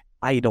kids.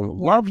 I don't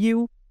love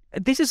you.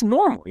 This is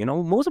normal,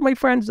 Most of my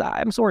friends,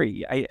 I'm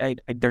sorry,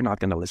 they're not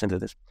going to listen to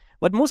this,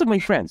 but most of my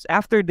friends,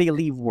 after they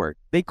leave work,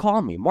 they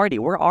call me, Marty,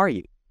 where are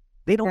you?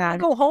 They don't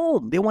want to go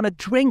home. They want to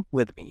drink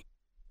with me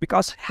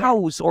because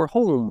house or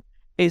home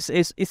it's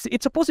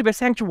supposed to be a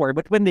sanctuary,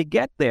 but when they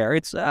get there,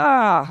 it's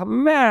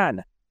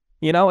man,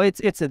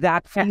 it's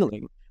that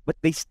feeling. But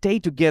they stay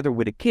together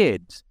with the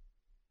kids.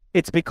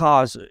 It's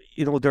because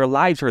their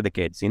lives are the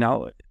kids.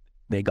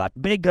 They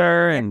got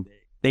bigger and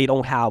they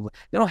don't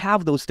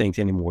have those things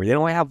anymore. They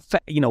don't have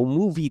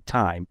movie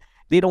time.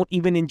 They don't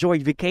even enjoy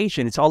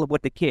vacation. It's all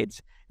about the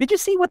kids. Did you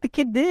see what the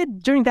kid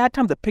did during that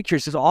time? The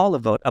pictures is all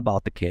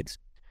about the kids.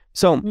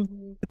 So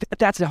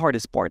that's the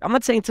hardest part. I'm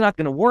not saying it's not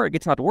going to work.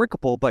 It's not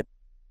workable, but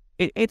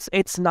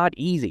it's not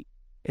easy.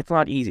 It's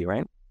not easy,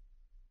 right?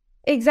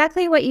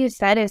 Exactly what you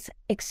said is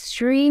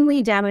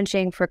extremely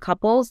damaging for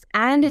couples,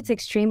 and it's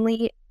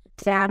extremely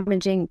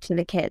damaging to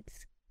the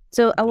kids.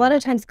 So a lot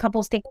of times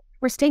couples think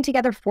we're staying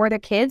together for the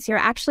kids. You're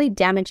actually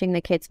damaging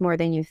the kids more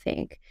than you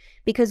think,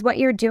 because what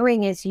you're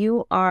doing is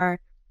you are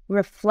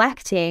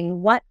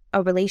reflecting what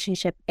a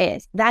relationship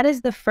is. That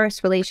is the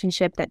first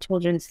relationship that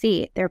children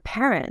see, their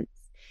parents.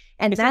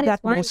 And Isn't that is that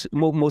why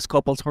most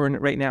couples are in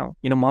it right now?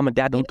 Mom and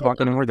dad don't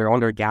talk anymore. They're on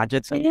their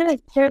gadgets. And yeah,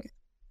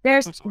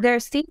 I'm sorry. they're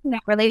seeing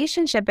that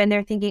relationship and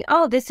they're thinking,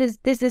 oh, this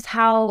is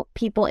how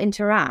people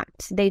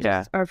interact. They Yeah,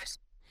 just are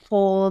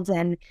cold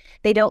and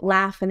they don't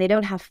laugh and they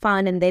don't have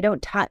fun and they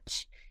don't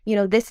touch.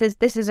 This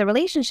is a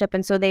relationship,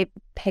 and so they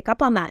pick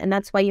up on that, and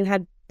that's why you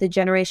had the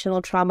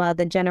generational trauma,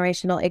 the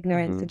generational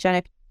ignorance, hmm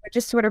we're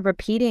just sort of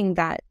repeating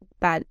that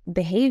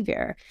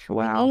behavior. We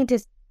wow, need to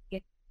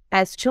see,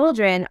 as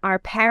children, our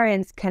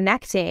parents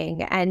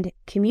connecting and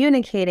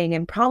communicating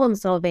and problem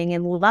solving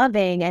and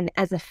loving, and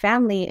as a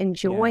family yeah.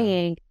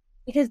 enjoying,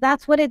 because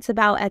that's what it's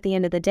about at the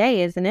end of the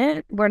day, isn't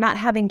it? We're not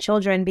having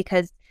children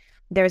because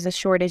there's a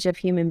shortage of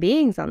human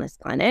beings on this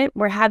planet.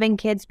 We're having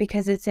kids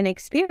because it's an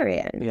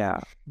experience. Yeah,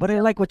 but I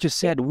So like what you it's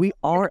said. We it's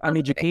are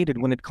uneducated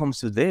when it comes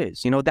to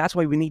this. That's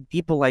why we need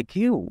people like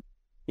you,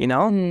 you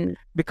know, mm,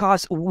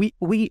 because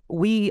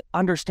we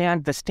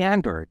understand the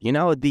standard,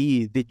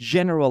 the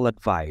general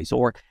advice,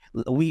 or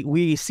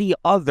we see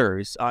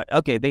others.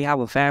 Okay, they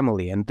have a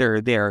family and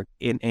they're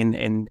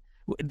in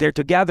they're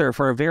together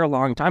for a very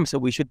long time, so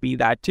we should be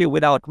that too,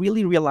 without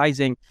really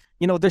realizing,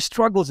 there's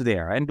struggles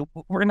there, and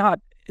we're not.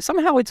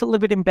 Somehow, it's a little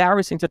bit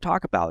embarrassing to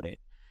talk about it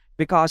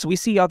because we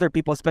see other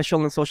people,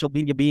 especially on social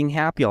media, being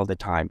happy all the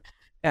time,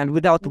 and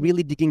without mm,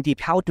 really digging deep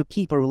how to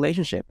keep a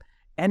relationship.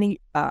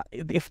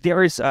 If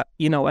there is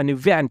an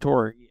event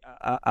or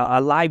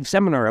a live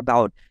seminar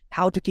about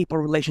how to keep a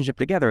relationship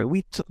together,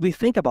 we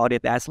think about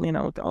it as,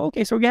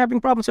 okay, so we're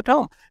having problems at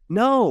home.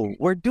 No,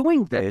 we're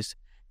doing this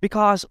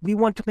because we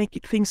want to make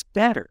things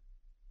better.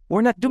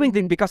 We're not doing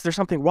it mhm. because there's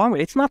something wrong with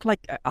it. It's not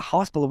like a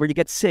hospital where you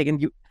get sick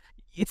and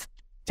it's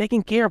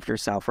taking care of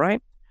yourself,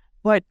 right?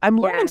 But I'm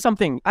learning Yeah.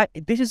 something.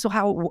 This is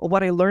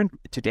what I learned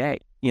today,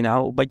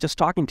 by just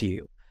talking to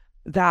you,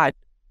 that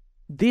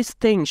this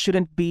thing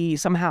shouldn't be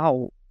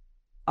somehow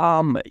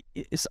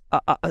is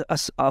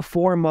a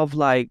form of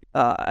like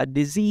a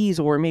disease,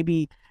 or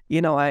maybe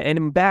an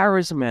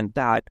embarrassment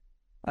that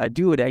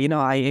dude,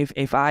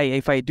 if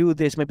I do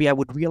this, maybe I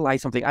would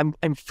realize something.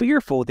 I'm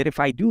fearful that if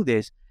I do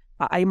this,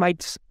 I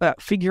might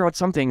figure out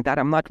something that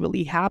I'm not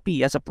really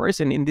happy as a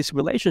person in this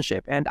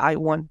relationship, and I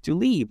want to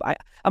leave.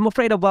 I'm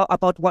afraid about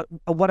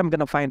what I'm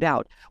gonna find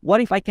out. What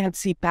if I can't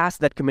see past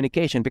that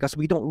communication because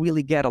we don't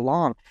really get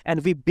along,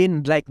 and we've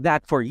been like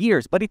that for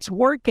years, but it's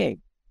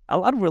working. A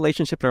lot of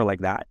relationships are like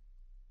that,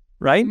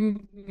 right?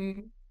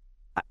 Mhm.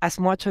 As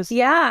much as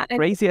Yeah, and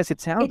crazy as it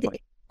sounds it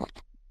like.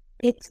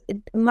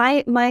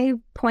 my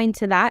point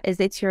to that is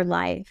it's your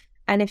life.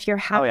 And if you're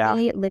Oh yeah,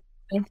 happily living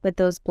life with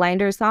those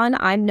blinders on,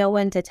 I'm no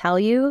one to tell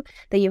you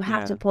that you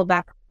have to yeah. pull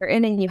back the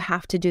curtain and you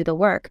have to do the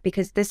work,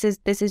 because this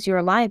is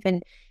your life,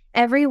 and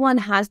everyone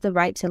has the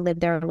right to live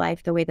their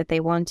life the way that they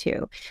want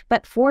to.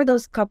 But for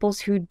those couples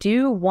who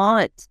do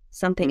want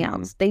something hmm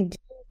else, they do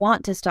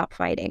want to stop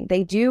fighting.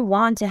 They do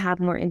want to have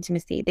more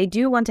intimacy. They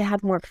do want to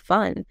have more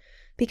fun,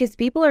 because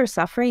people are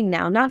suffering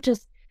now, not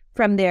just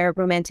from their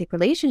romantic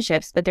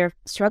relationships, but they're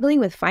struggling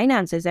with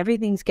finances.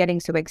 Everything's getting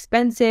so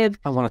expensive.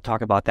 I want to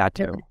talk about that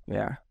too.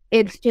 Yeah,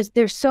 It's just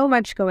there's so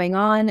much going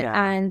on,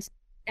 yeah.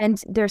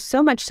 and there's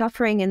so much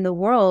suffering in the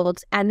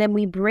world, and then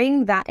we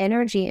bring that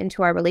energy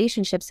into our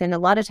relationships, and a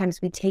lot of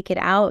times we take it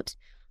out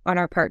on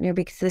our partner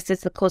because this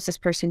is the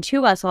closest person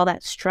to us, all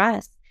that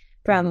stress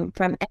hmm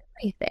from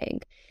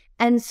everything.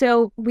 And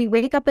so we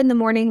wake up in the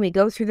morning, we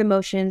go through the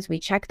motions, we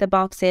check the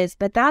boxes,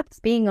 but that's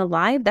being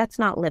alive, that's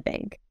not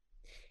living.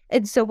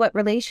 And so what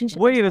relationship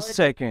Wait a intelligence?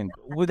 second.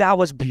 Well, that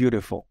was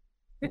beautiful.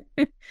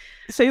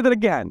 Say that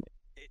again.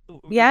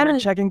 We're Yeah,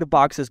 checking the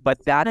boxes,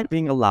 but that's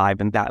being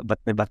alive, and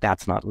but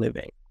that's not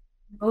living.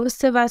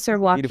 most of us are That's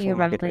a walking beautiful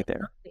around nugget right like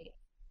there. zombies.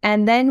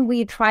 And then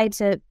we try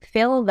to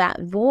fill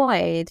that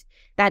void,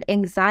 that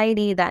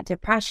anxiety, that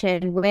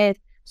depression with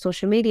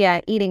social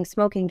media, eating,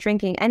 smoking,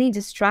 drinking, any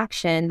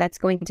distraction that's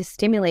going to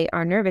stimulate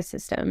our nervous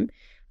system.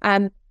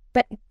 Um,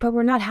 but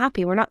we're not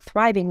happy. We're not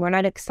thriving. We're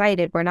not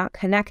excited. We're not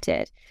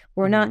connected.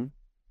 We're not hmm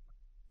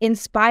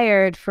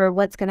inspired for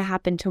what's going to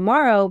happen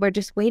tomorrow. We're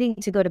just waiting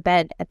to go to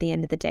bed at the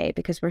end of the day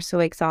because we're so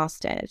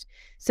exhausted.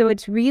 So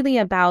it's really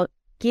about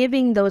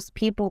giving those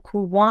people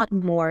who want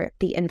more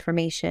the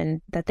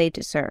information that they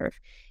deserve.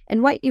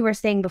 And what you were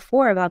saying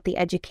before about the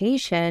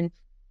education,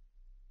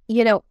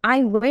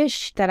 I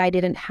wish that I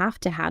didn't have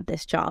to have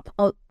this job,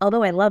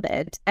 although I love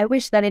it. I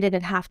wish that I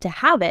didn't have to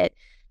have it,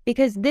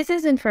 because this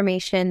is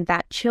information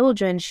that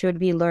children should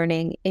be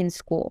learning in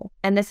school.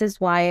 And this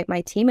is why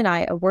my team and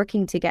I are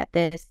working to get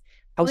this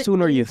How put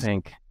sooner you into,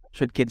 think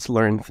should kids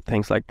learn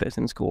things like this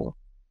in school?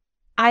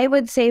 I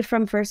would say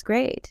from first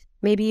grade,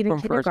 maybe even From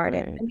first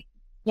kindergarten. grade. I mean,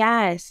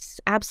 yes,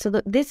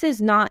 absolutely. This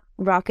is not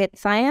rocket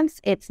science.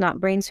 It's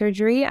not brain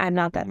surgery. I'm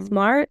not that hmm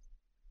smart.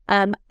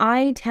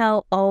 I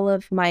tell all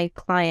of my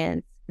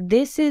clients,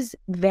 this is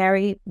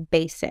very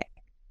basic.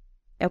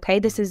 Okay,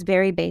 this is hmm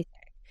very basic.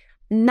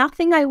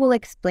 Nothing I will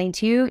explain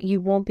to you,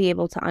 you won't be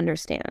able to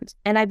understand.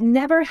 And I've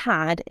never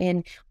had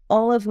in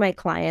all of my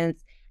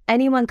clients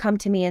anyone come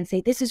to me and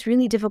say, this is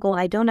really difficult,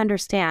 I don't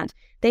understand,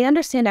 they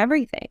understand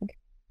everything.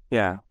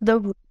 Yeah. The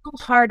real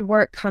hard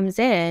work comes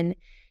in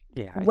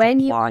Yeah. It's when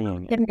you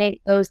applying it. can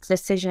make those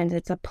decisions.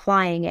 It's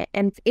applying it.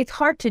 And it's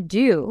hard to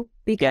do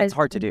Yeah, it's because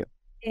hard to do.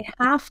 they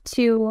have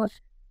to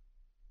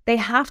they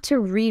have to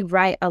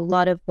rewrite a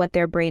lot of what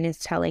their brain is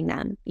telling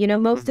them. You know,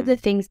 most of the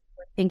things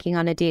we're thinking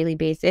on a daily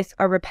basis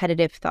are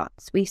repetitive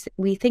thoughts.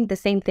 We think the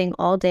same thing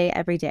all day,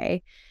 every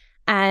day.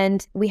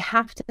 And we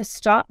have to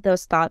stop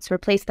those thoughts,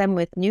 replace them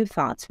with new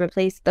thoughts,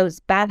 replace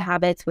those bad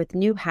habits with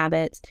new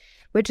habits,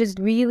 which is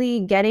really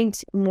getting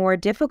more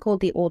difficult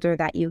the older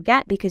that you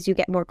get because you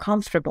get more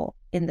comfortable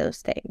in those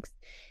things.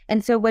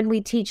 And so when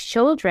we teach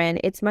children,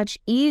 it's much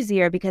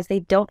easier because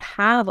they don't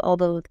have all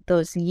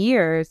those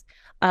years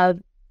of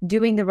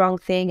doing the wrong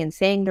thing and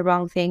saying the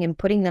wrong thing and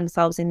putting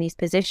themselves in these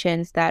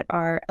positions that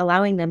are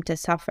allowing them to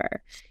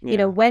suffer. Yeah. You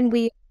know, when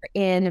we are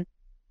in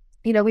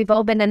we've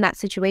all been in that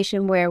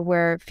situation where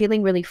we're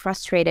feeling really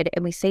frustrated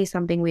and we say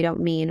something we don't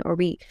mean, or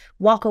we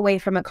walk away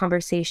from a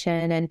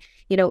conversation and,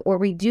 or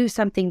we do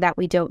something that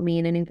we don't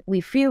mean and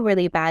we feel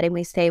really bad and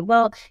we say,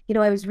 well,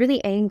 I was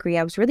really angry.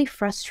 I was really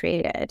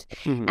frustrated.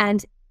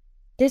 And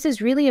this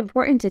is really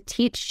important to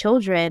teach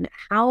children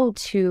how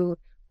to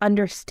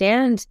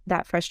understand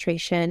that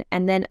frustration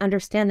and then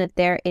understand that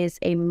there is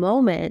a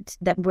moment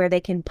where they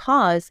can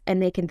pause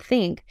and they can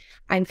think,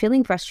 I'm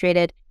feeling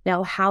frustrated.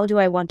 Now, how do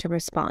I want to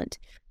respond?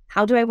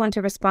 How do I want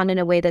to respond in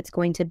a way that's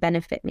going to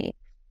benefit me?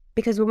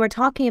 Because when we're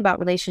talking about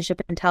relationship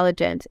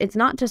intelligence, it's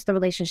not just the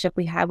relationship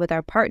we have with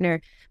our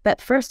partner, but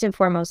first and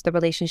foremost, the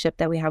relationship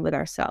that we have with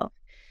ourselves.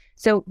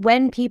 So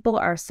when people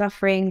are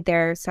suffering,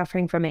 they're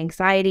suffering from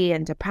anxiety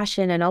and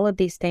depression and all of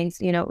these things,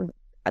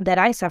 that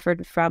I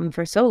suffered from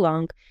for so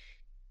long.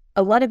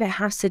 A lot of it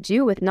has to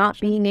do with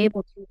not being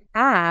able to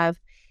have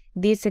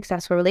these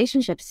successful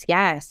relationships.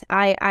 Yes,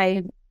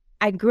 I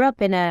grew up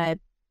in a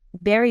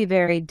very,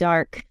 very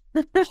dark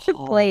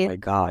Oh place. my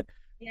God.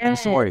 I'm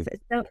Yes. sorry.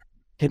 So,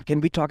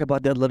 Can we talk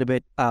about that a little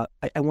bit? I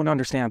want to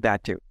understand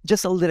that too.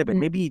 Just a little bit,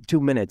 maybe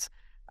 2 minutes.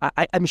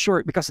 I'm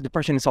sure because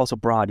depression is also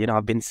broad.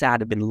 I've been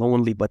sad, I've been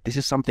lonely, but this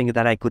is something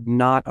that I could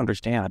not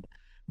understand.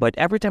 But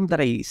every time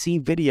that I see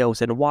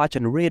videos and watch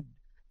and read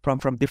from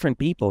different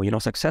people,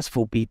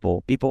 successful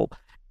people,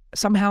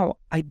 somehow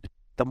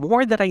the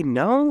more that I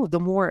know,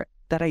 the more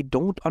that I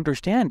don't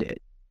understand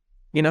it.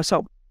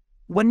 So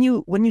when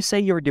you say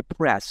you're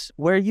depressed,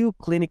 were you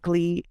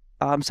clinically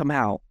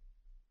somehow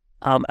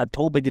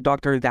told by the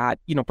doctor that,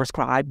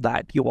 prescribed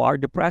that you are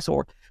depressed,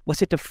 or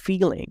was it a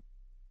feeling?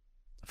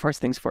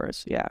 First things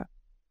first, yeah.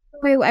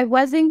 I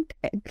wasn't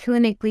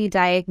clinically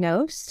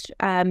diagnosed,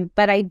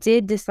 but I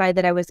did decide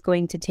that I was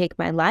going to take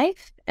my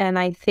life. And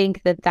I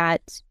think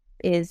that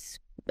is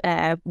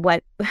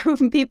what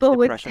people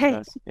would say.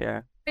 Does.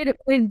 Yeah. It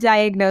would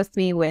diagnose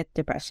me with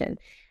depression.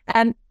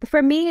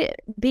 For me,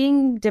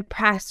 being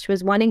depressed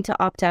was wanting to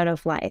opt out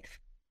of life,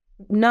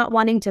 not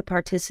wanting to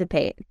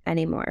participate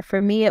anymore.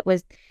 For me, it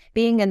was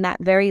being in that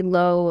very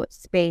low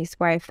space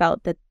where I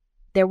felt that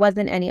there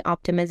wasn't any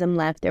optimism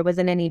left. There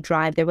wasn't any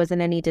drive. There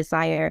wasn't any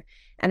desire.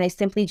 And I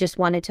simply just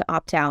wanted to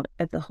opt out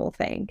of the whole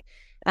thing.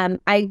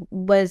 I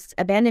was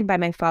abandoned by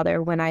my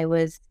father when I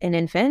was an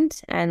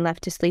infant and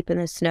left to sleep in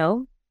the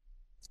snow.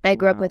 I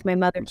grew up with my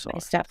mother and my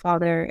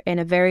stepfather in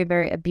a very,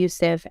 very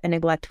abusive and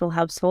neglectful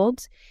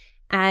household.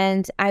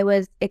 And I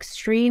was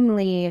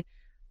extremely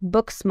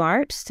book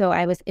smart, so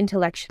I was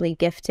intellectually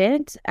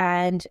gifted,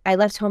 and I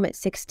left home at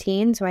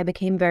 16, so I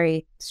became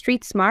very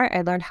street smart.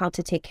 I learned how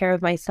to take care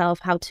of myself,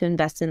 how to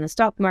invest in the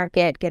stock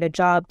market, get a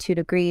job, 2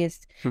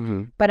 degrees.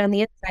 But on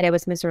the inside, I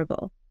was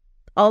miserable.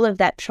 All of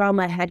that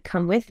trauma had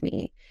come with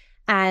me.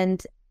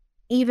 And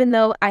even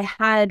though I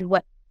had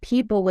what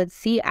people would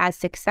see as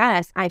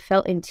success, I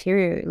felt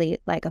interiorly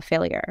like a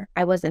failure.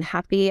 I wasn't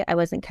happy. I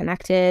wasn't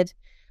connected.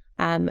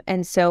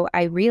 And so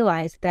I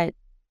realized that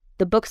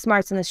the book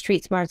smarts and the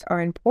street smarts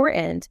are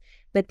important,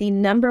 but the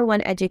number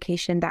one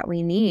education that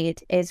we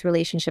need is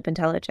relationship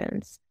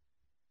intelligence.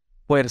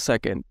 Wait a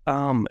second.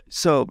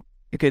 So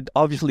it could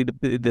obviously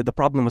the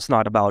problem was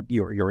not about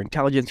your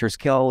intelligence, your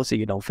skills,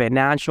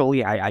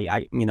 financially.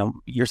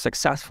 You're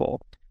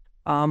successful.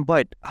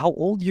 But how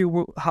old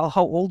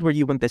were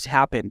you when this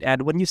happened?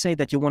 And when you say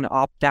that you want to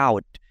opt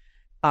out,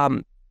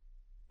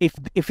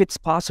 if it's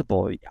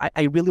possible,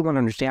 I really want to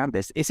understand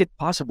this. Is it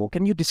possible?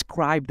 Can you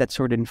describe that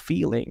certain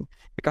feeling?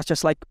 Because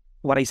just like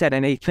what I said,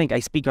 and I think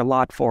I speak a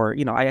lot for,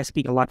 I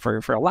speak a lot for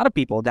a lot of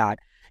people that,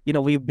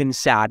 we've been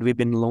sad, we've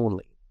been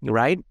lonely,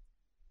 right?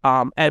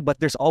 But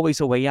there's always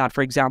a way out.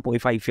 For example,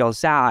 if I feel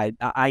sad,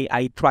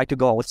 I try to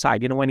go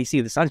outside. When I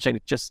see the sunshine,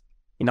 it just,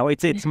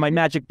 it's my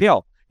magic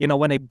pill.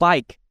 When I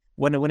bike,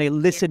 when I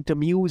listen to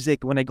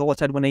music, when I go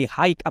outside, when I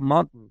hike a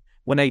mountain,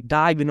 when I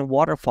dive in a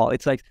waterfall,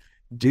 it's like,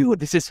 dude,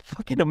 this is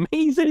fucking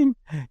amazing,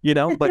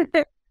 but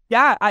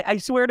yeah, I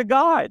swear to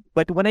God.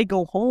 But when I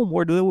go home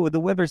where the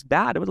weather's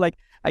bad, it was like,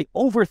 I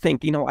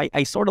overthink,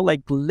 I sort of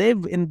like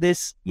live in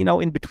this,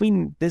 in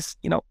between this,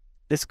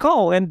 this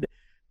call. And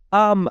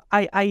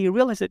I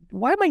realized that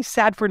why am I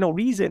sad for no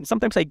reason?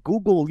 Sometimes I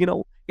Google,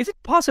 is it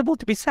possible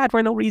to be sad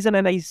for no reason?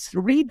 And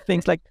read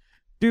things like,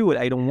 dude,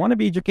 I don't want to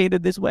be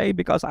educated this way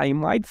because I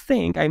might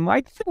think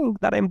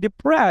that I'm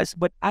depressed,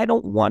 but I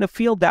don't want to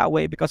feel that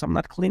way because I'm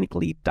not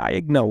clinically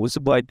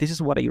diagnosed. But this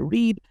is what I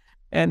read,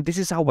 and this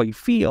is how I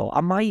feel.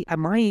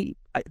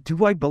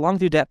 Do I belong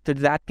to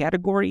that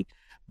category?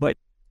 But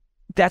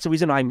that's the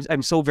reason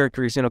I'm so very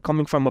curious.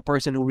 Coming from a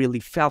person who really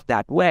felt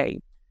that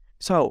way.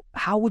 So,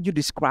 how would you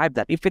describe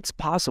that, if it's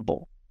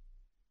possible?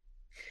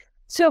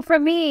 So for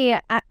me,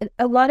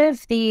 a lot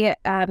of the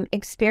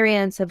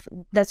experience of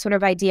that sort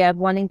of idea of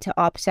wanting to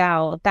opt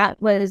out,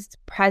 that was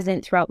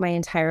present throughout my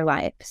entire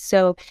life.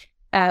 So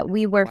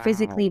we were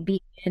physically Wow.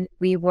 beaten,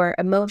 we were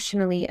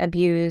emotionally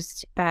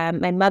abused.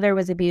 My mother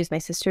was abused, my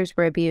sisters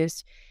were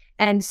abused.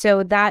 And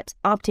so that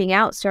opting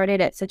out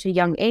started at such a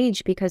young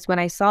age because when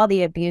I saw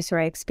the abuse or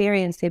I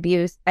experienced the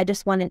abuse, I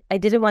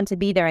didn't want to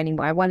be there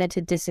anymore. I wanted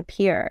to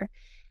disappear.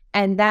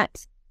 And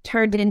that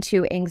turned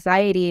into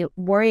anxiety,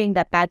 worrying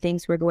that bad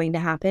things were going to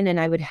happen. And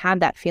I would have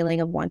that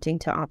feeling of wanting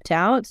to opt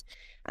out.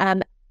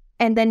 Um,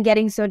 and then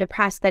getting so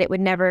depressed that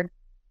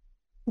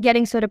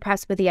getting so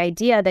depressed with the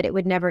idea that it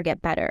would never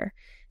get better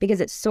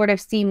because it sort of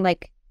seemed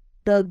like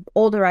the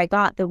older I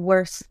got, the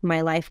worse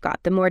my life got,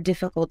 the more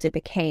difficult it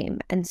became.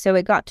 And so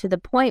it got to the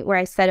point where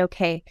I said,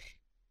 okay,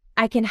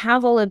 I can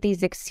have all of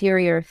these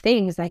exterior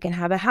things. I can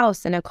have a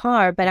house and a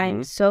car, but I'm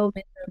Mm-hmm. so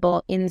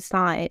miserable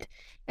inside.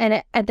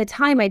 And at the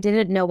time, I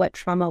didn't know what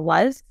trauma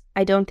was.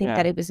 I don't think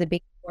that Yeah. it was a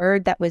big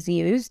word that was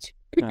used.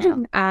 Yeah.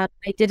 I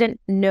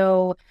didn't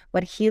know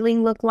what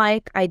healing looked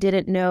like. I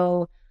didn't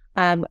know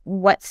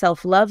what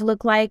self-love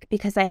looked like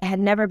because I had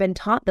never been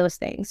taught those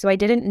things. So I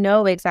didn't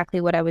know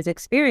exactly what I was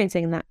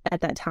experiencing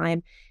at that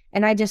time.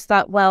 And I just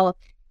thought, well,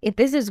 if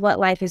this is what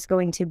life is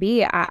going to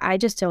be, I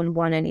just don't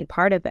want any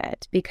part of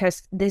it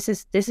because this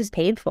is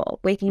painful.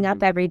 Waking Mm-hmm.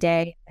 up every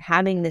day,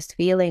 having this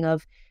feeling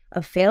of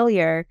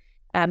failure,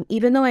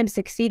 even though I'm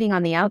succeeding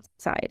on the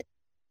outside.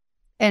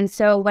 And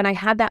so when I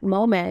had that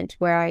moment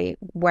where I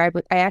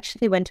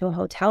actually went to a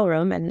hotel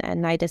room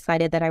and I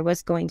decided that I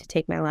was going to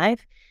take my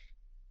life,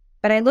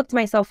 but I looked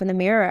myself in the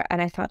mirror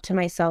and I thought to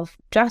myself,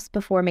 just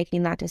before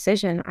making that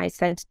decision, I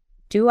said,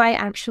 do I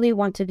actually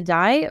want to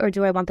die or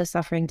do I want the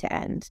suffering to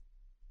end?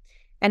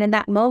 And in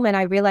that moment,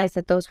 I realized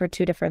that those were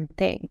two different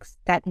things.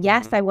 That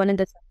yes, Mm-hmm. I wanted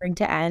the suffering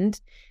to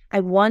end. I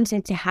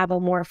wanted to have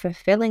a more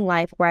fulfilling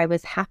life where I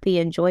was happy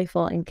and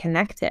joyful and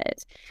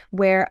connected,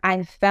 where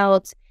I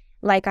felt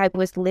like I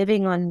was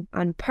living on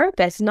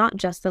purpose, not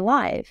just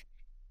alive.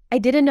 I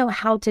didn't know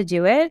how to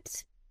do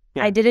it.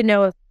 I Yeah. didn't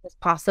know if it was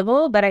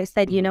possible, but I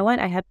said, you Mm-hmm. know what?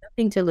 I have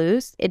nothing to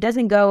lose. It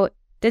doesn't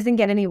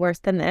get any worse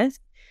than this.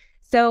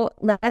 So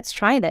let's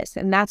try this.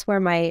 And that's where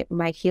my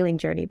healing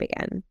journey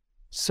began.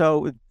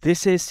 So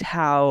this is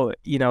how,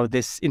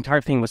 this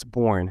entire thing was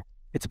born.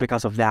 It's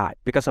because of that,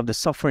 because of the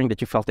suffering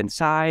that you felt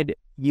inside.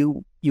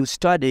 You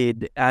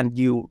studied and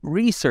you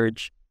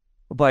researched,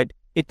 but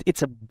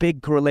it's a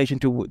big correlation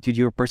to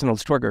your personal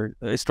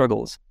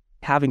struggles,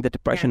 having the Yeah.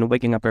 depression,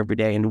 waking up every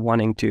day and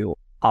wanting to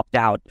opt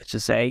out. Let's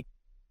just say,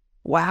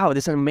 wow,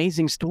 this is an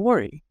amazing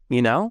story.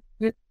 Man,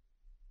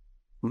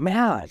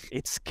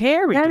 it's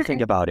scary to Yeah.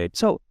 think about it.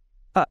 So,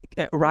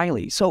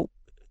 Riley, so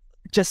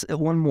just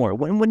one more.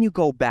 When you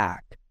go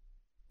back,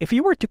 if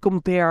you were to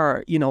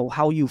compare,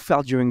 how you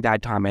felt during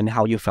that time and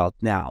how you felt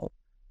now,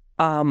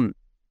 um,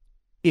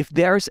 if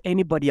there's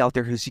anybody out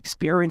there who's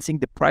experiencing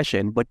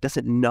depression but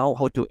doesn't know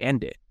how to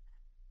end it,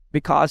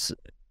 because,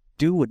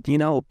 dude,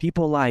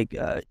 people like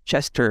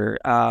Chester,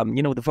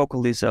 the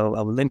vocalist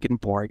of Linkin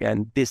Park,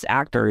 and this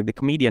actor, the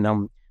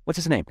comedian, what's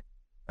his name?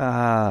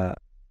 Uh,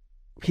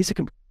 he's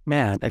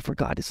man, I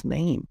forgot his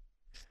name.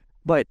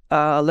 But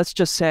let's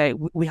just say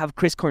we have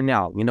Chris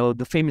Cornell,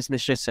 the famous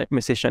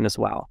musician as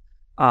well.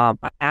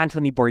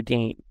 Anthony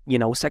Bourdain,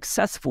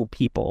 successful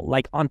people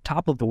like on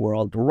top of the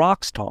world,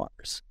 rock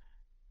stars.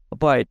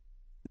 But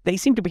they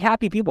seem to be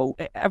happy people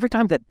every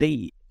time that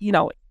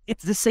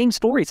it's the same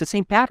story, it's the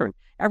same pattern.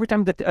 Every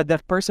time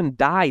that person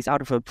dies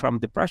from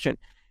depression,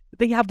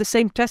 they have the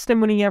same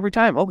testimony every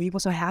time. Oh, he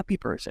was a happy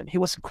person. He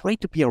was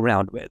great to be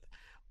around with.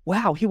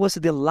 Wow, he was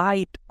the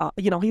light.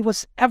 He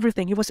was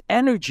everything. He was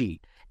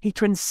energy. He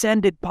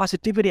transcended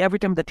positivity every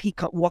time that he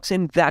walks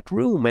in that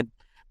room. And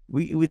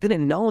we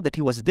didn't know that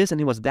he was this and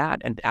he was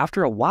that. And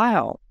after a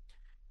while,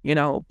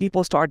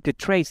 people start to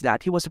trace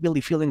that he was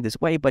really feeling this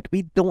way, but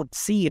we don't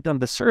see it on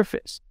the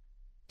surface.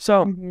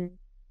 So, Mhm.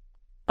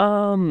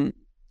 um,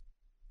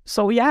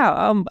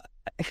 yeah,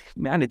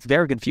 man, it's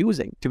very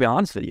confusing, to be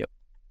honest with you.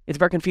 It's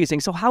very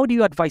confusing. So how do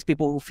you advise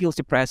people who feel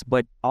depressed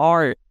but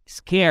are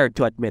scared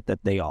to admit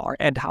that they are?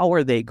 And how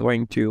are they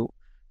going to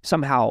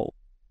somehow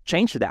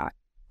change that?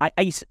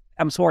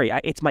 I'm sorry,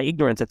 it's my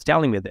ignorance that's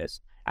telling me this.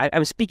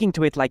 I'm speaking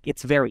to it like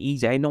it's very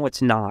easy. I know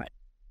it's not,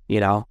 you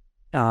know?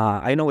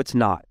 I know it's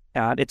not.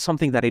 It's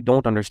something that I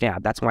don't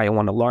understand. That's why I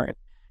want to learn.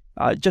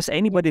 Just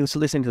anybody who's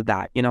listening to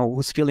that,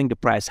 who's feeling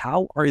depressed,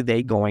 how are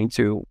they going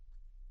to,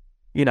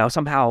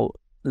 somehow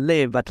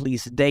live at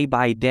least day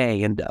by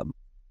day and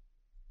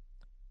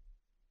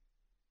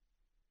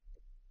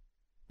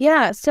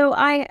Yeah, so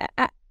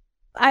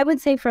I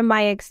would say from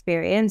my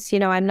experience,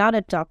 I'm not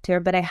a doctor,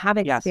 but I have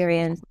Yes.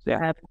 experienced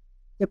Yeah.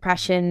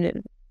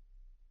 depression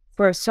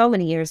for so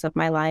many years of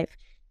my life.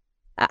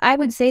 I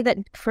would say that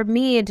for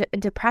me,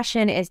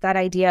 depression is that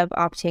idea of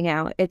opting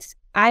out.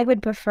 I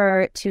would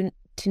prefer to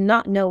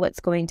not know what's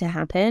going to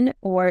happen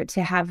or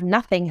to have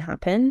nothing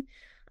happen,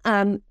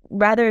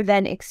 rather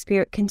than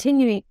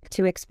continuing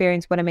to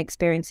experience what I'm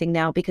experiencing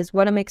now, because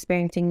what I'm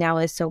experiencing now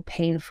is so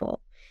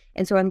painful.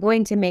 And so I'm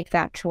going to make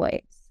that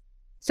choice.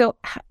 So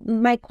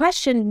my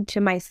question to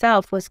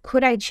myself was,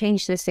 could I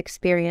change this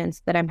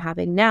experience that I'm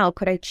having now?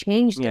 Could I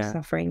change the Yeah.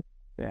 suffering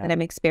Yeah. that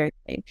I'm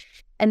experiencing?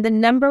 And the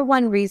number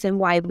one reason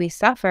why we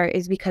suffer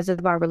is because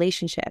of our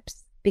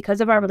relationships,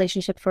 because of our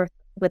relationship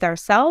with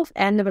ourselves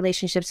and the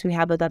relationships we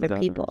have with other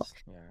With people. others.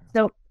 Yeah.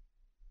 So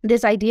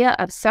this idea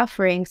of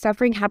suffering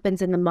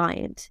happens in the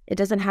mind. It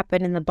doesn't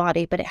happen in the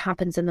body, but it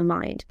happens in the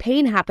mind.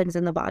 Pain happens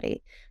in the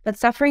body, but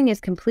suffering is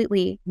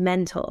completely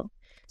mental.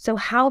 So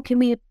how can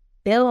we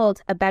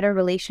build a better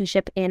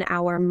relationship in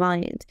our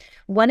mind?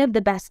 One of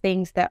the best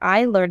things that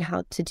I learned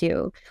how to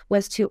do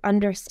was to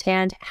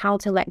understand how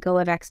to let go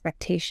of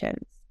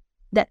expectations,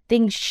 that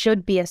things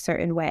should be a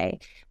certain way.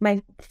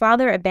 My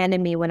father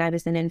abandoned me when I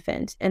was an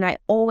infant, and I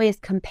always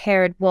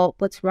compared, well,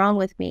 what's wrong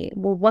with me?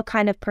 Well, what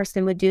kind of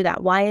person would do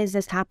that? Why is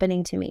this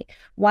happening to me?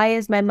 Why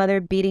is my mother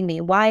beating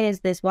me? Why is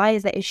this? Why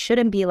is that? It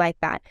shouldn't be like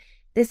that.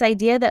 This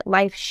idea that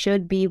life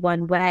should be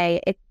one way,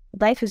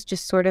 life is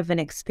just sort of an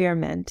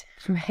experiment,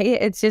 right?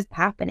 It's just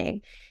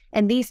happening.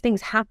 And these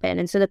things happen.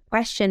 And so the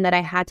question that I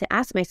had to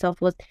ask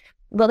myself was,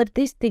 well, if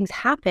these things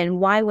happen,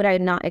 why would I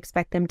not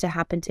expect them to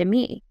happen to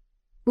me?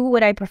 Who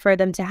would I prefer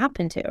them to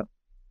happen to?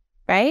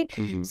 Right?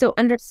 Mm-hmm. So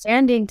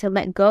understanding to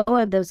let go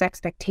of those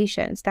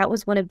expectations, that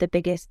was one of the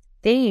biggest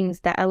things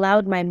that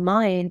allowed my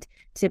mind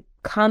to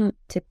come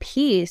to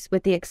peace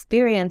with the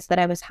experience that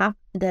I was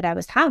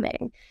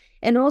having.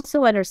 And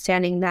also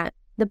understanding that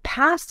the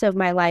past of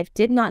my life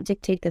did not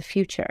dictate the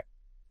future.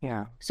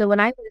 Yeah. So when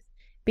I was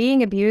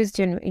being abused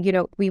and,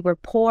 we were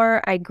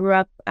poor, I grew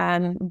up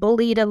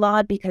bullied a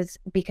lot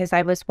because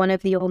I was one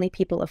of the only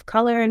people of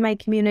color in my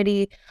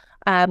community.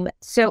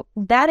 So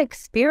that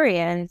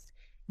experience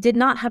did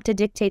not have to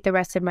dictate the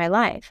rest of my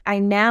life. I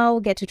now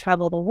get to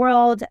travel the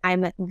world.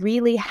 I'm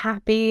really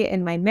happy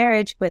in my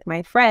marriage, with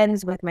my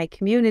friends, with my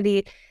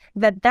community,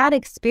 that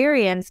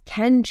experience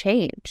can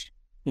change.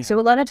 Yeah. So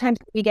a lot of times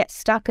we get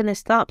stuck in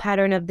this thought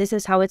pattern of this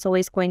is how it's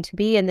always going to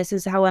be and this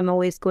is how I'm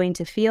always going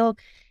to feel.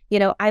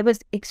 I was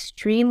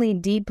extremely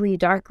deeply,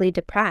 darkly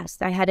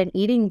depressed. I had an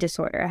eating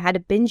disorder. I had a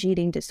binge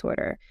eating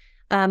disorder.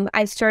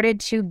 I started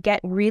to get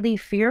really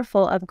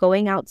fearful of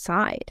going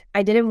outside.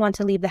 I didn't want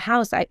to leave the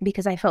house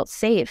because I felt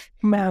safe.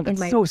 Man,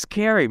 that's so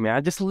scary,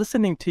 man. Just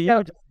listening to you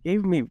just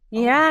gave me.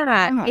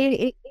 Yeah, Oh,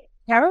 it's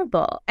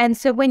terrible. And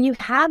so when you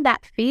have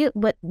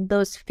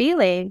those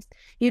feelings,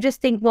 you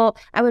just think, well,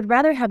 I would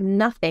rather have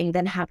nothing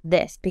than have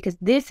this because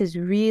this is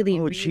really,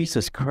 oh, really,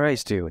 Jesus really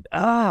Christ, dude.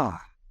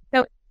 Ah.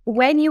 So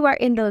when you are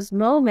in those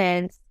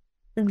moments,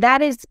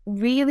 that is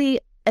really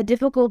a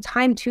difficult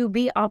time to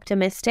be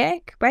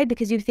optimistic, right?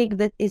 Because you think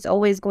that it's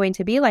always going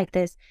to be like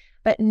this.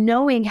 But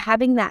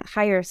having that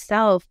higher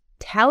self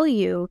tell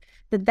you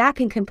that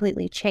can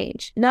completely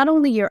change. Not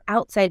only your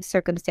outside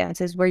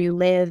circumstances where you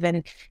live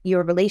and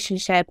your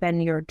relationship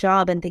and your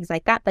job and things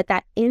like that, but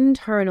that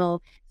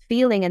internal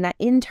feeling and that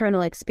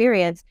internal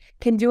experience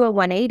can do a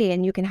 180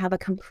 and you can have a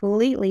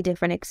completely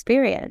different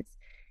experience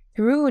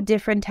through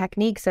different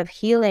techniques of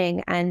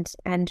healing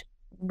and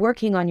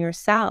working on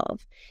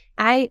yourself.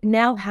 I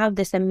now have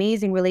this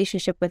amazing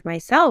relationship with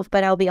myself,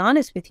 but I'll be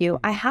honest with you,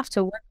 I have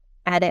to work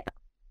at it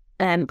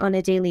on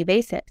a daily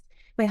basis.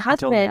 My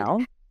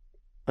husband,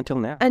 until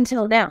now.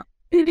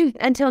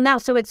 Until now.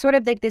 So it's sort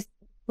of like this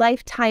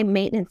lifetime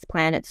maintenance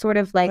plan. It's sort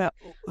of like,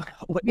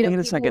 wait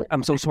a second.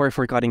 I'm so sorry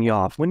for cutting you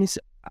off. When you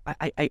say,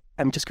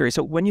 I'm just curious.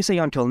 So when you say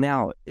until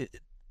now,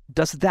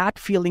 does that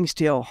feeling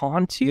still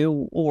haunt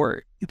you,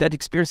 or that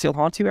experience still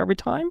haunt you every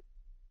time?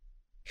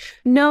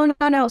 No.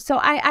 So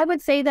I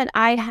would say that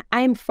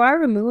I'm far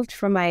removed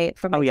from my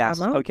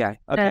trauma. Okay.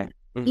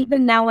 Mm-hmm.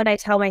 Even now when I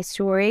tell my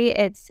story,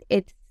 it's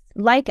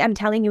like I'm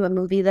telling you a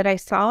movie that I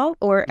saw,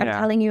 or I'm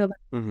telling you about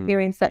an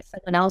experience that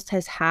someone else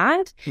has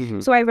had. Mm-hmm.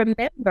 So I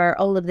remember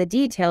all of the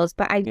details,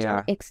 but I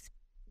don't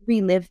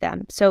relive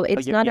them. So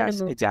it's not a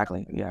movie.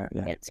 Exactly. Yeah.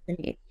 It's for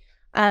me.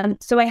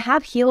 So I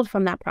have healed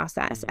from that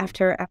process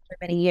after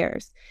many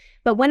years.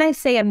 But when I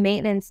say a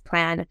maintenance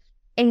plan,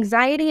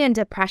 anxiety and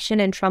depression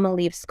and trauma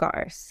leave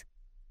scars.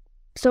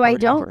 So I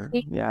don't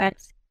think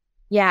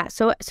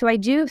So I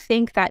do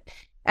think that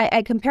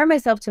I compare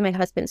myself to my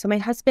husband. So my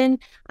husband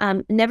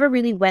never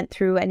really went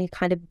through any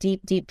kind of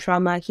deep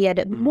trauma. He had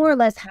a more or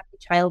less happy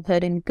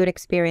childhood and good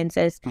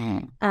experiences.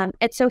 And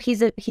so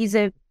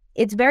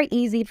it's very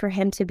easy for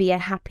him to be a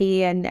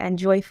happy and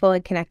joyful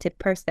and connected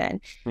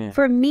person. Yeah.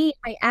 For me,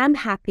 I am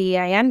happy,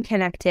 I am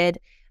connected,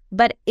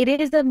 but it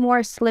is a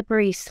more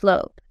slippery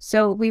slope.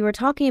 So we were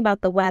talking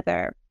about the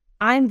weather.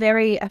 I'm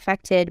very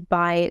affected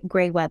by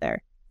gray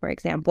weather, for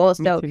example.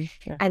 So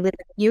I live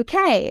in the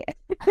UK.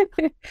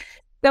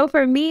 So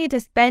for me to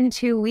spend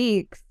 2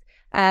 weeks,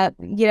 I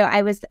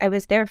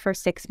was there for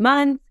 6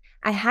 months.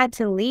 I had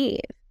to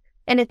leave.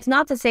 And it's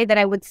not to say that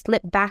I would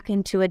slip back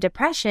into a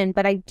depression,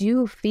 but I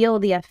do feel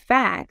the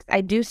effects.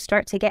 I do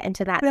start to get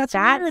into that That's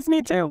sad, weird.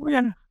 Me too.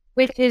 Yeah.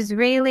 which is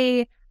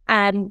really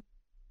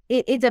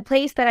it's a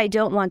place that I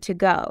don't want to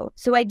go.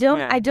 So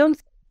Yeah. I don't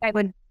think I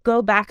would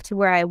go back to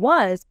where I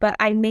was, but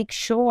I make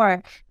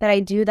sure that I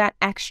do that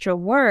extra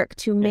work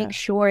to Yeah. make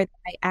sure that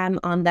I am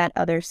on that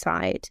other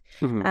side.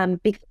 Hmm.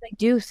 Because I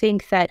do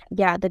think that,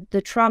 yeah,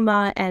 the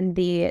trauma and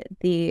the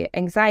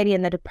anxiety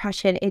and the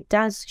depression, it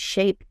does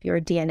shape your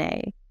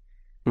DNA.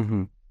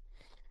 Hmm.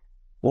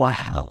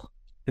 Wow.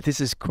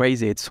 This is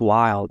crazy. It's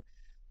wild.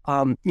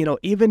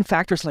 Even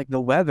factors like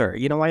the weather,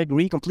 I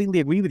completely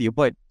agree with you,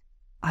 but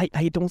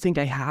I don't think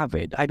I have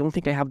it. I don't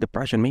think I have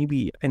depression.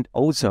 Maybe, and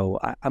also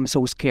I'm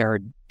so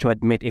scared to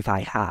admit if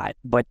I had,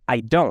 but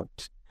I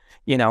don't,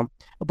 you know.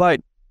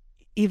 But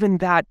even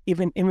that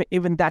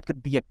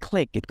could be a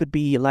click. It could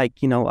be like,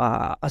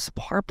 a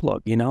spark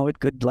plug, it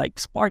could like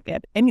spark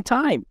at any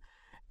time.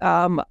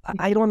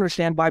 I don't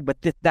understand why, but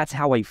that's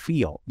how I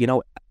feel,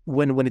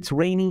 when it's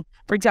rainy.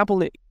 For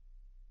example,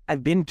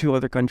 I've been to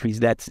other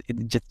countries that's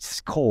it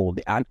just cold,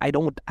 and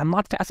I'm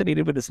not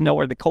fascinated with the snow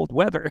or the cold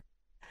weather.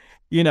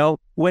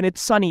 When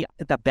it's sunny,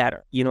 the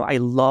better. I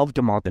love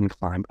the mountain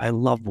climb. I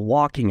love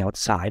walking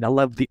outside. I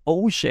love the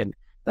ocean.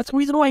 That's the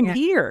reason why I'm Yeah.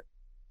 here,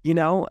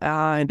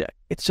 and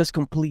it's just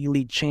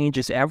completely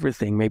changes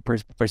everything. My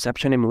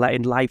perception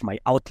in life, my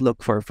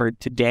outlook for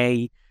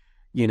today,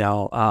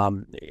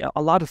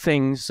 a lot of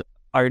things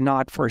are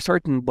not for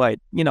certain, but,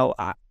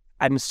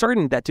 I'm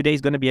certain that today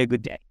is going to be a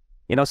good day,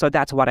 so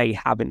that's what I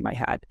have in my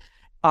head.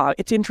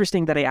 It's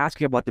interesting that I asked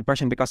you about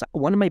depression because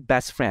one of my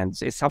best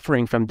friends is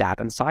suffering from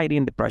that anxiety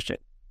and depression.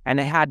 And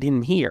I had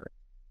him here.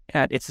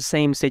 And it's the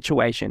same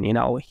situation.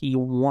 He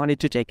wanted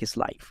to take his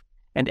life.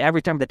 And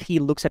every time that he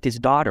looks at his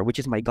daughter, which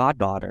is my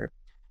goddaughter,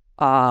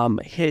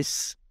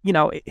 his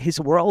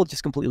world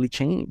just completely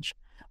changed.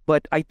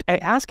 But I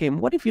asked him,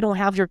 what if you don't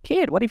have your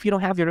kid? What if you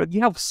don't have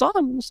you have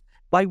sons?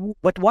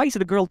 But why is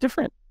the girl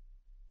different?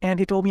 And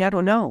he told me, I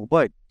don't know.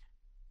 But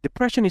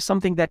depression is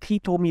something that he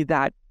told me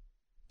that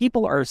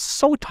people are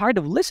so tired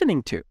of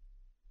listening to,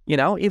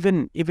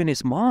 even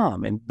his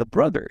mom and the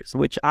brothers,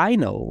 which I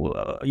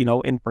know,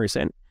 in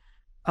person.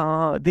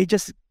 They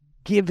just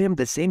give him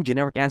the same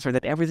generic answer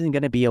that everything's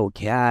gonna be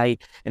okay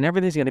and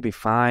everything's gonna be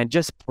fine.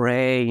 Just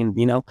pray and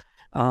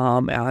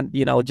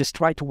just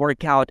try to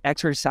work out,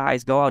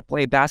 exercise, go out,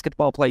 play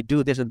basketball,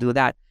 do this and do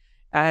that.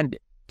 And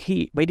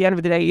by the end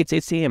of the day,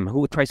 it's him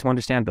who tries to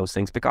understand those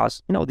things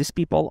because these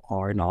people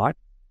are not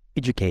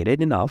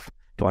educated enough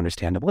to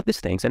understand about these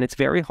things, and it's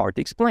very hard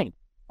to explain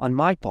on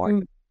my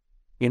part.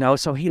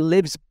 So he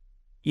lives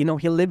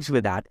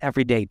with that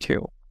every day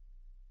too,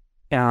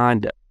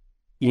 and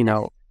you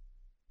know,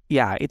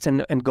 yeah, it's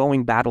an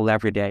ongoing battle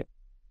every day.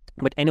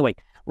 But anyway,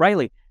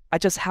 Riley, I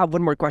just have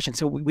one more question.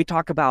 So we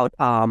talk about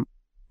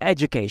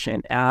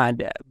education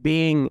and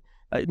being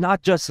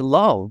not just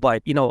low,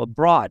 but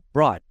broad,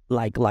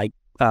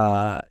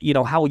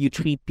 how you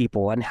treat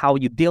people and how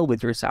you deal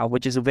with yourself,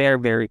 which is very,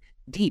 very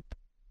deep.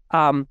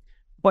 Um,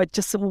 but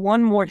just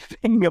one more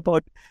thing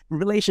about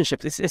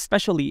relationships,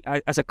 especially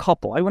as a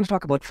couple. I want to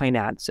talk about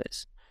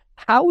finances.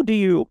 How do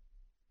you,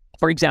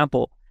 for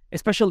example,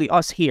 especially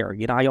us here,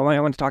 I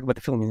want to talk about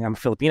the Philippines. I'm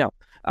Filipino.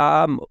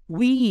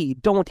 We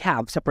don't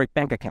have separate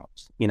bank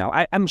accounts.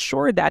 I'm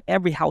sure that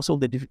every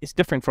household is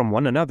different from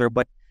one another,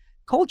 but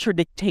culture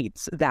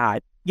dictates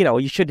that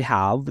you should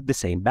have the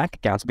same bank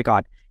accounts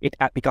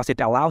because it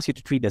allows you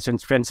to treat the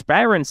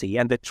transparency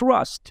and the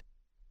trust.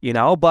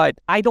 But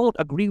I don't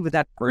agree with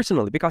that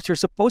personally because you're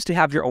supposed to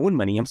have your own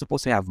money. I'm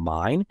supposed to have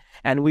mine.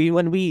 And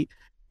when we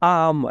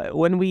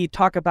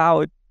talk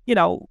about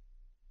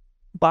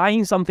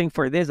buying something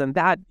for this and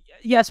that,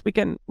 yes, we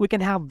can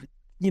have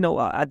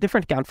a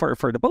different account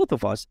for the both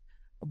of us.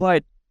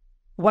 But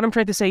what I'm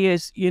trying to say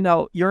is,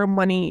 your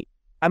money.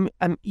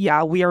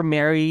 Yeah, we are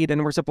married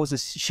and we're supposed to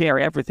share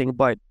everything,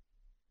 but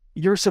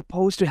you're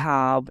supposed to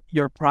have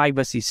your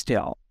privacy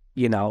still.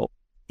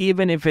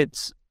 Even if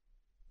it's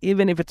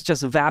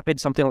just vapid,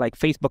 something like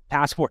Facebook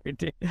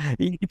password,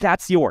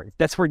 that's yours.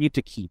 That's for you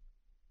to keep.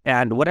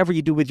 And whatever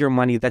you do with your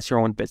money, that's your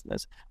own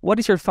business. What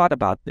is your thought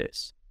about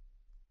this?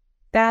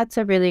 That's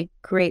a really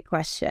great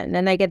question.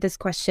 And I get this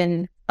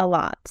question a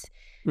lot.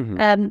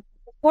 Mm-hmm.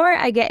 Before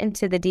I get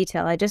into the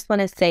detail, I just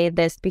want to say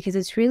this because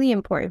it's really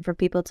important for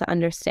people to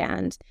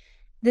understand.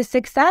 The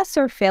success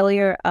or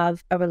failure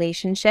of a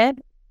relationship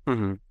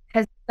Mm-hmm.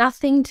 has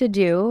nothing to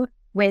do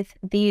with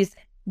these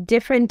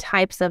different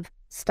types of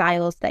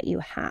styles that you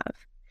have.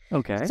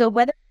 Okay. So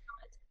whether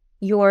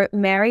you're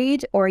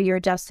married or you're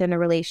just in a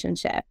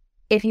relationship,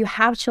 if you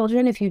have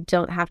children, if you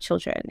don't have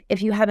children,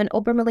 if you have an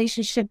open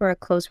relationship or a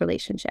closed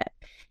relationship,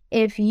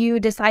 if you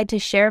decide to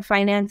share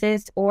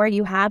finances or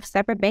you have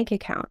separate bank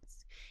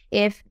accounts,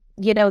 if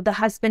the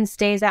husband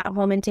stays at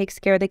home and takes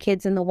care of the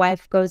kids and the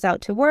wife goes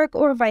out to work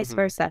or vice Mm-hmm.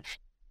 versa,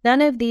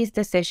 none of these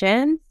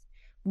decisions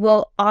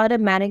will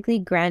automatically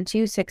grant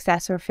you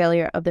success or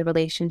failure of the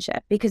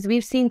relationship. Because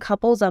we've seen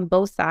couples on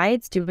both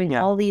sides doing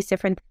Yeah. all these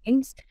different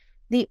things.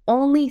 The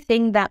only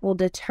thing that will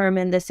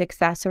determine the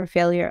success or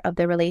failure of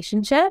the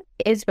relationship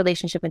is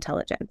relationship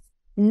intelligence.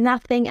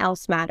 Nothing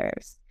else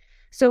matters.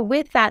 So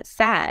with that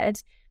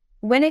said,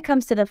 when it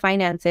comes to the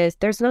finances,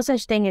 there's no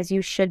such thing as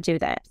you should do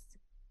this,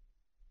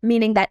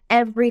 meaning that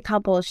every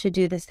couple should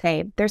do the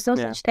same. There's no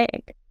Yeah. such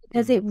thing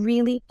because it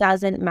really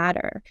doesn't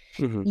matter.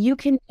 Mm-hmm. You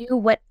can do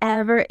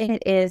whatever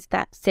it is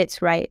that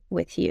sits right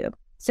with you.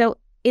 So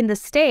in the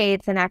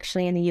States and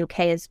actually in the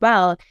UK as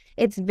well,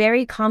 it's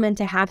very common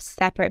to have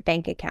separate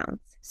bank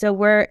accounts. So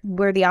we're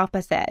the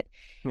opposite.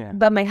 Yeah.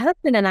 But my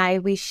husband and I,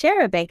 we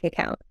share a bank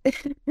account.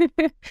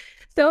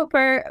 So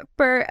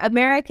for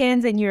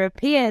Americans and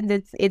Europeans,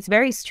 it's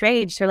very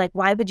strange. They're like,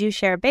 why would you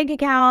share a bank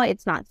account?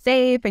 It's not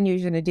safe and you're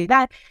going to do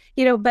that.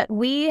 But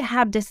we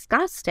have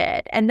discussed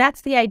it. And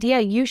that's the idea.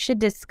 You should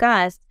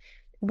discuss,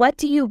 what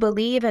do you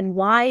believe and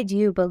why do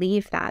you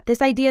believe that?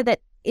 This idea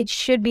that it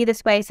should be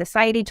this way.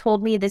 Society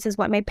told me this is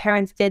what my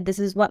parents did. This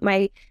is what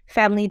my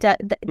family does.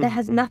 That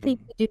has nothing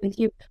to do with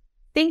you.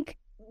 Think,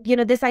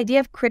 this idea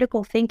of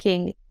critical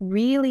thinking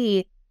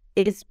really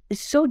is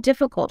so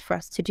difficult for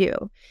us to do.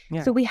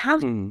 Yeah. So we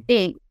have to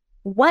think,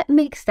 what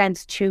makes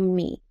sense to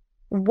me?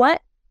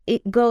 What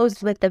it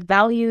goes with the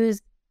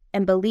values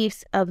and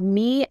beliefs of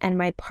me and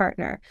my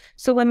partner.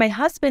 So when my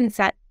husband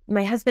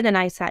and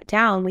I sat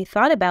down, we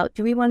thought about,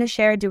 do we want to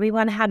share? Do we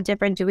want to have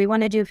different? Do we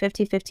want to do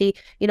 50-50?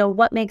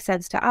 What makes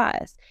sense to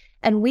us?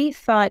 And we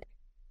thought,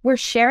 we're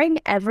sharing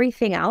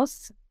everything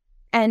else.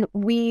 And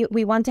we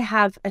want to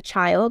have a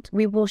child.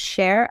 We will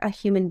share a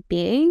human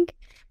being,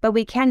 but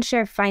we can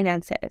share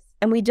finances.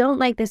 And we don't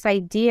like this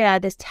idea,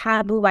 this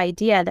taboo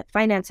idea that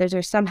finances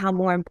are somehow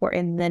more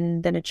important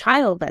than a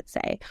child, let's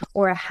say,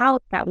 or a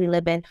house that we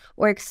live in,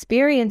 or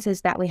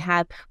experiences that we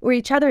have, or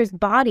each other's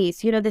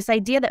bodies. This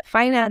idea that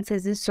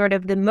finances is sort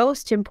of the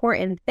most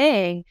important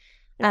thing.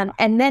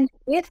 And then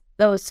with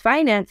those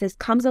finances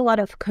comes a lot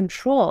of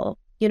control.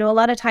 A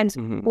lot of times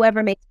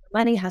whoever makes the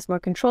money has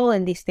more control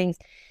in these things.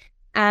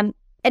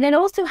 And it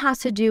also has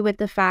to do with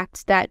the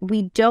fact that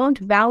we don't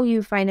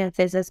value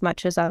finances as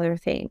much as other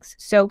things.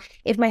 So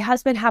if my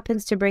husband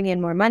happens to bring in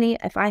more money,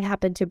 if I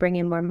happen to bring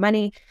in more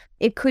money,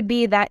 it could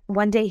be that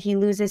one day he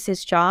loses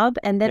his job,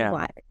 and then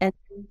what? And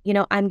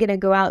I'm going to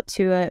go out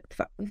to a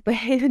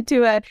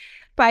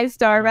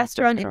 5-star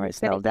restaurant in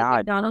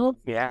McDonald's.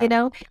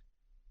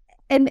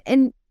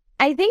 And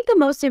I think the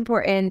most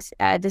important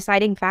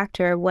deciding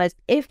factor was,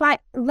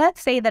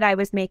 let's say that I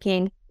was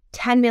making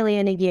 10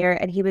 million a year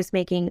and he was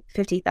making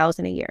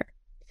 50,000 a year.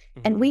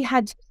 And we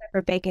had 2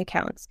 separate bank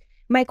accounts.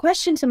 My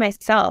question to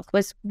myself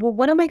was, well,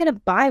 what am I going to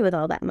buy with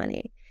all that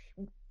money?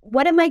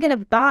 What am I going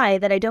to buy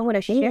that I don't want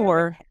to share?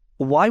 Or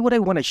why would I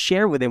want to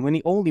share with him when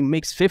he only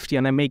makes 50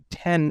 and I make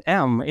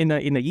 10M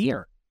in a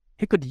year?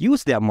 He could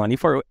use that money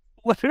for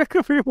whatever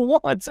he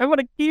wants. I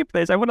want to keep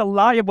this. I want to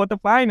lie about the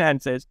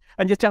finances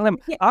and just tell him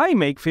I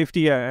make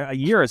 50 a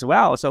year as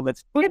well. So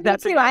let's put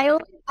that.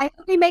 I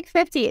only make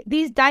 50.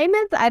 These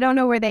diamonds, I don't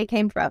know where they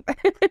came from.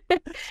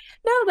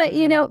 No, but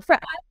for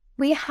us,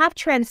 we have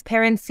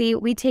transparency.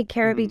 We take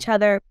care of each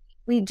other.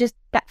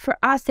 That for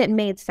us, it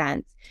made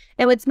sense.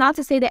 Now, it's not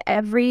to say that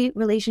every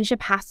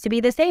relationship has to be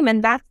the same.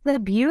 And that's the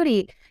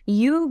beauty.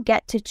 You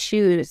get to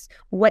choose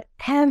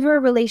whatever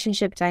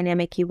relationship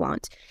dynamic you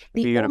want.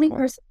 The only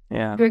person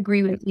to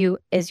agree with you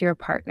is your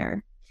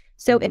partner.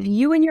 So if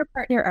you and your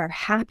partner are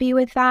happy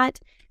with that,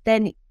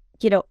 then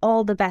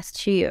all the best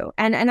to you.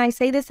 And I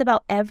say this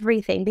about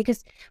everything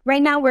because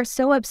right now we're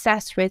so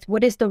obsessed with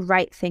what is the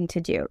right thing to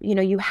do.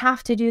 You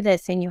have to do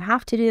this and you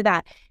have to do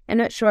that. I'm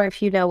not sure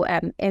if you know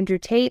Andrew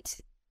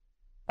Tate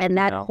and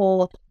that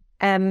whole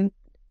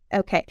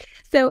okay.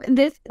 So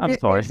I'm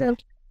sorry.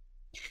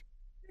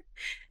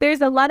 There's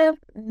a lot of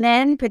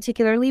men,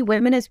 particularly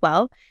women as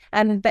well,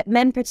 but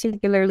men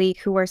particularly,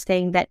 who are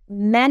saying that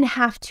men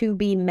have to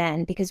be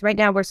men, because right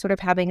now we're sort of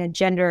having a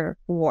gender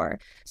war.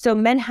 So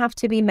men have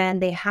to be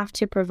men. They have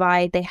to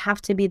provide. They have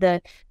to be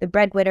the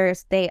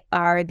breadwinners. They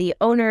are the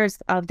owners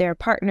of their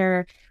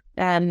partner.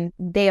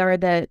 They are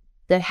the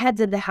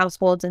heads of the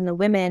households, and the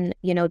women,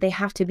 they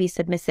have to be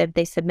submissive.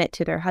 They submit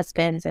to their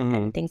husbands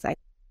and things like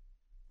that.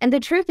 And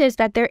the truth is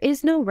that there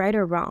is no right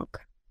or wrong.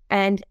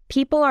 And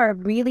people are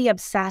really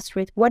obsessed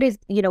with what is,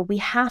 we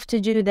have to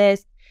do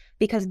this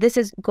because this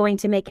is going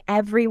to make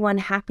everyone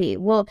happy.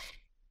 Well,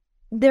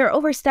 there are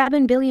over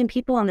 7 billion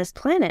people on this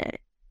planet.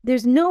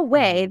 There's no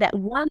way that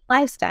one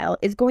lifestyle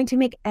is going to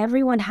make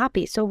everyone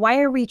happy. So why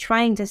are we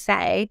trying to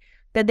say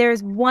that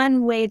there's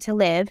one way to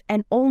live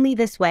and only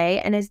this way?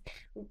 And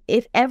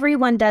if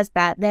everyone does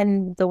that,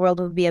 then the world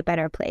will be a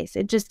better place.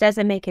 It just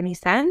doesn't make any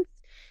sense.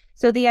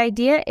 So the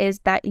idea is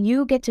that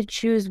you get to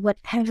choose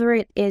whatever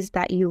it is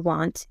that you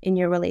want in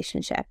your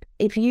relationship.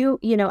 If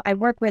I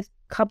work with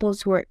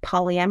couples who are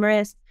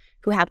polyamorous,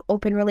 who have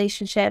open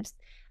relationships.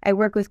 I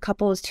work with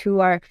couples who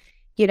are,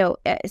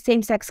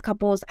 same-sex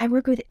couples. I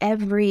work with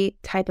every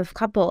type of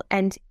couple.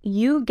 And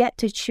you get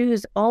to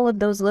choose all of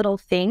those little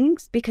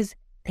things because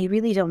they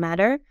really don't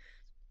matter.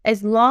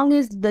 As long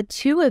as the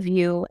two of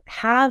you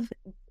have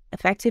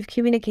effective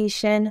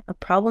communication, a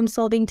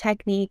problem-solving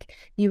technique,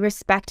 you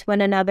respect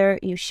one another,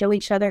 you show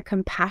each other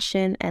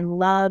compassion and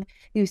love,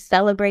 you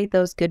celebrate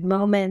those good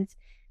moments,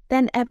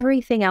 then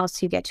everything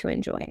else you get to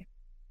enjoy.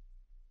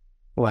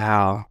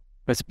 Wow,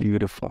 that's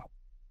beautiful.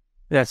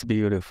 That's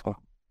beautiful.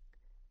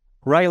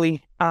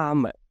 Riley, I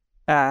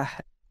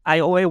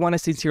want to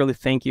sincerely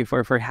thank you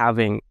for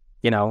having,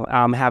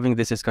 having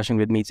this discussion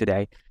with me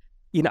today.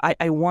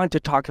 I want to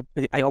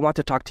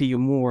talk to you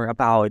more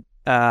about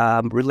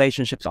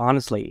relationships,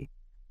 honestly.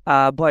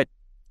 But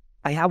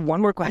I have one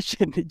more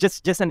question,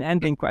 just an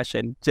ending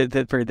question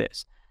for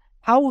this.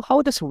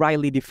 How does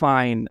Riley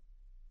define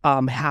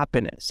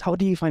happiness? How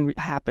do you find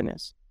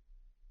happiness?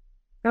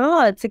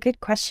 Oh, it's a good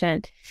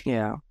question.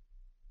 Yeah.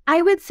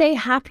 I would say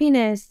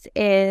happiness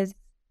is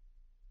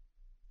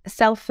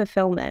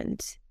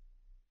self-fulfillment.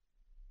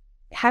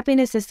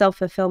 Happiness is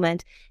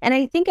self-fulfillment. And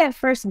I think at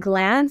first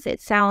glance,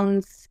 it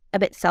sounds a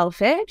bit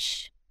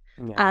selfish,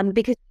 Yeah.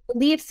 because we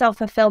believe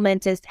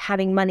self-fulfillment is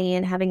having money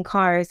and having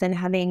cars and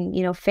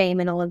having, fame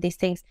and all of these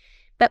things.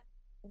 But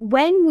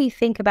when we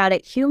think about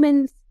it,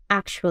 humans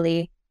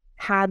actually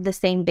have the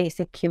same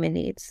basic human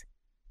needs.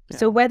 Yeah.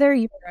 So whether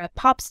you're a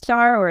pop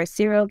star or a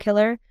serial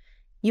killer,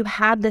 you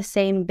have the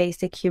same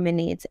basic human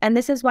needs. And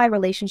this is why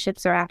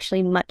relationships are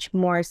actually much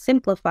more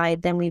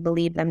simplified than we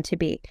believe them to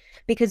be,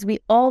 because we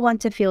all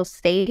want to feel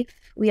safe.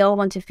 We all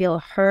want to feel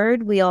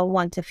heard. We all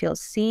want to feel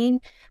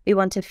seen. We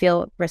want to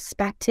feel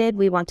respected.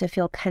 We want to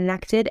feel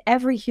connected.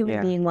 Every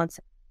human being wants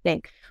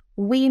something.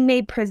 We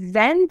may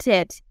present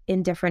it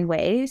in different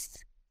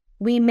ways.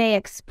 We may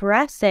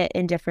express it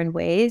in different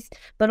ways,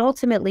 but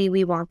ultimately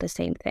we want the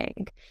same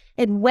thing.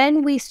 And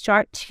when we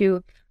start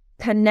to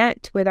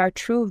connect with our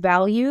true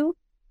value,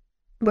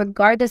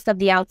 regardless of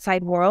the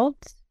outside world,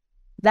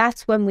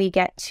 that's when we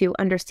get to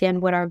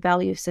understand what our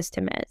value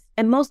system is.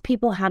 And most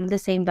people have the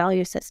same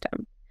value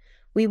system.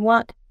 We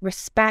want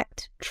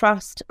respect,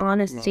 trust,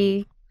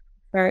 honesty,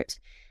 hurt.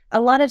 A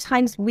lot of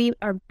times we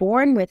are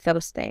born with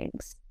those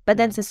things, but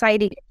then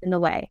society gets in the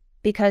way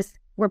because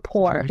we're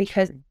poor,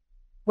 because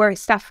we're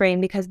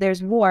suffering, because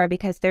there's war,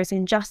 because there's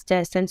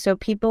injustice. And so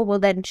people will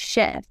then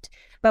shift.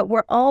 But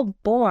we're all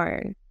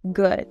born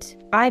good.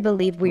 I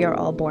believe we are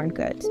all born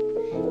good.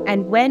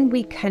 And when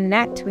we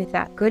connect with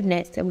that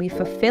goodness and we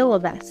fulfill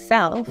that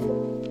self,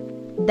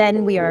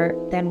 then we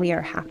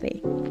are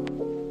happy.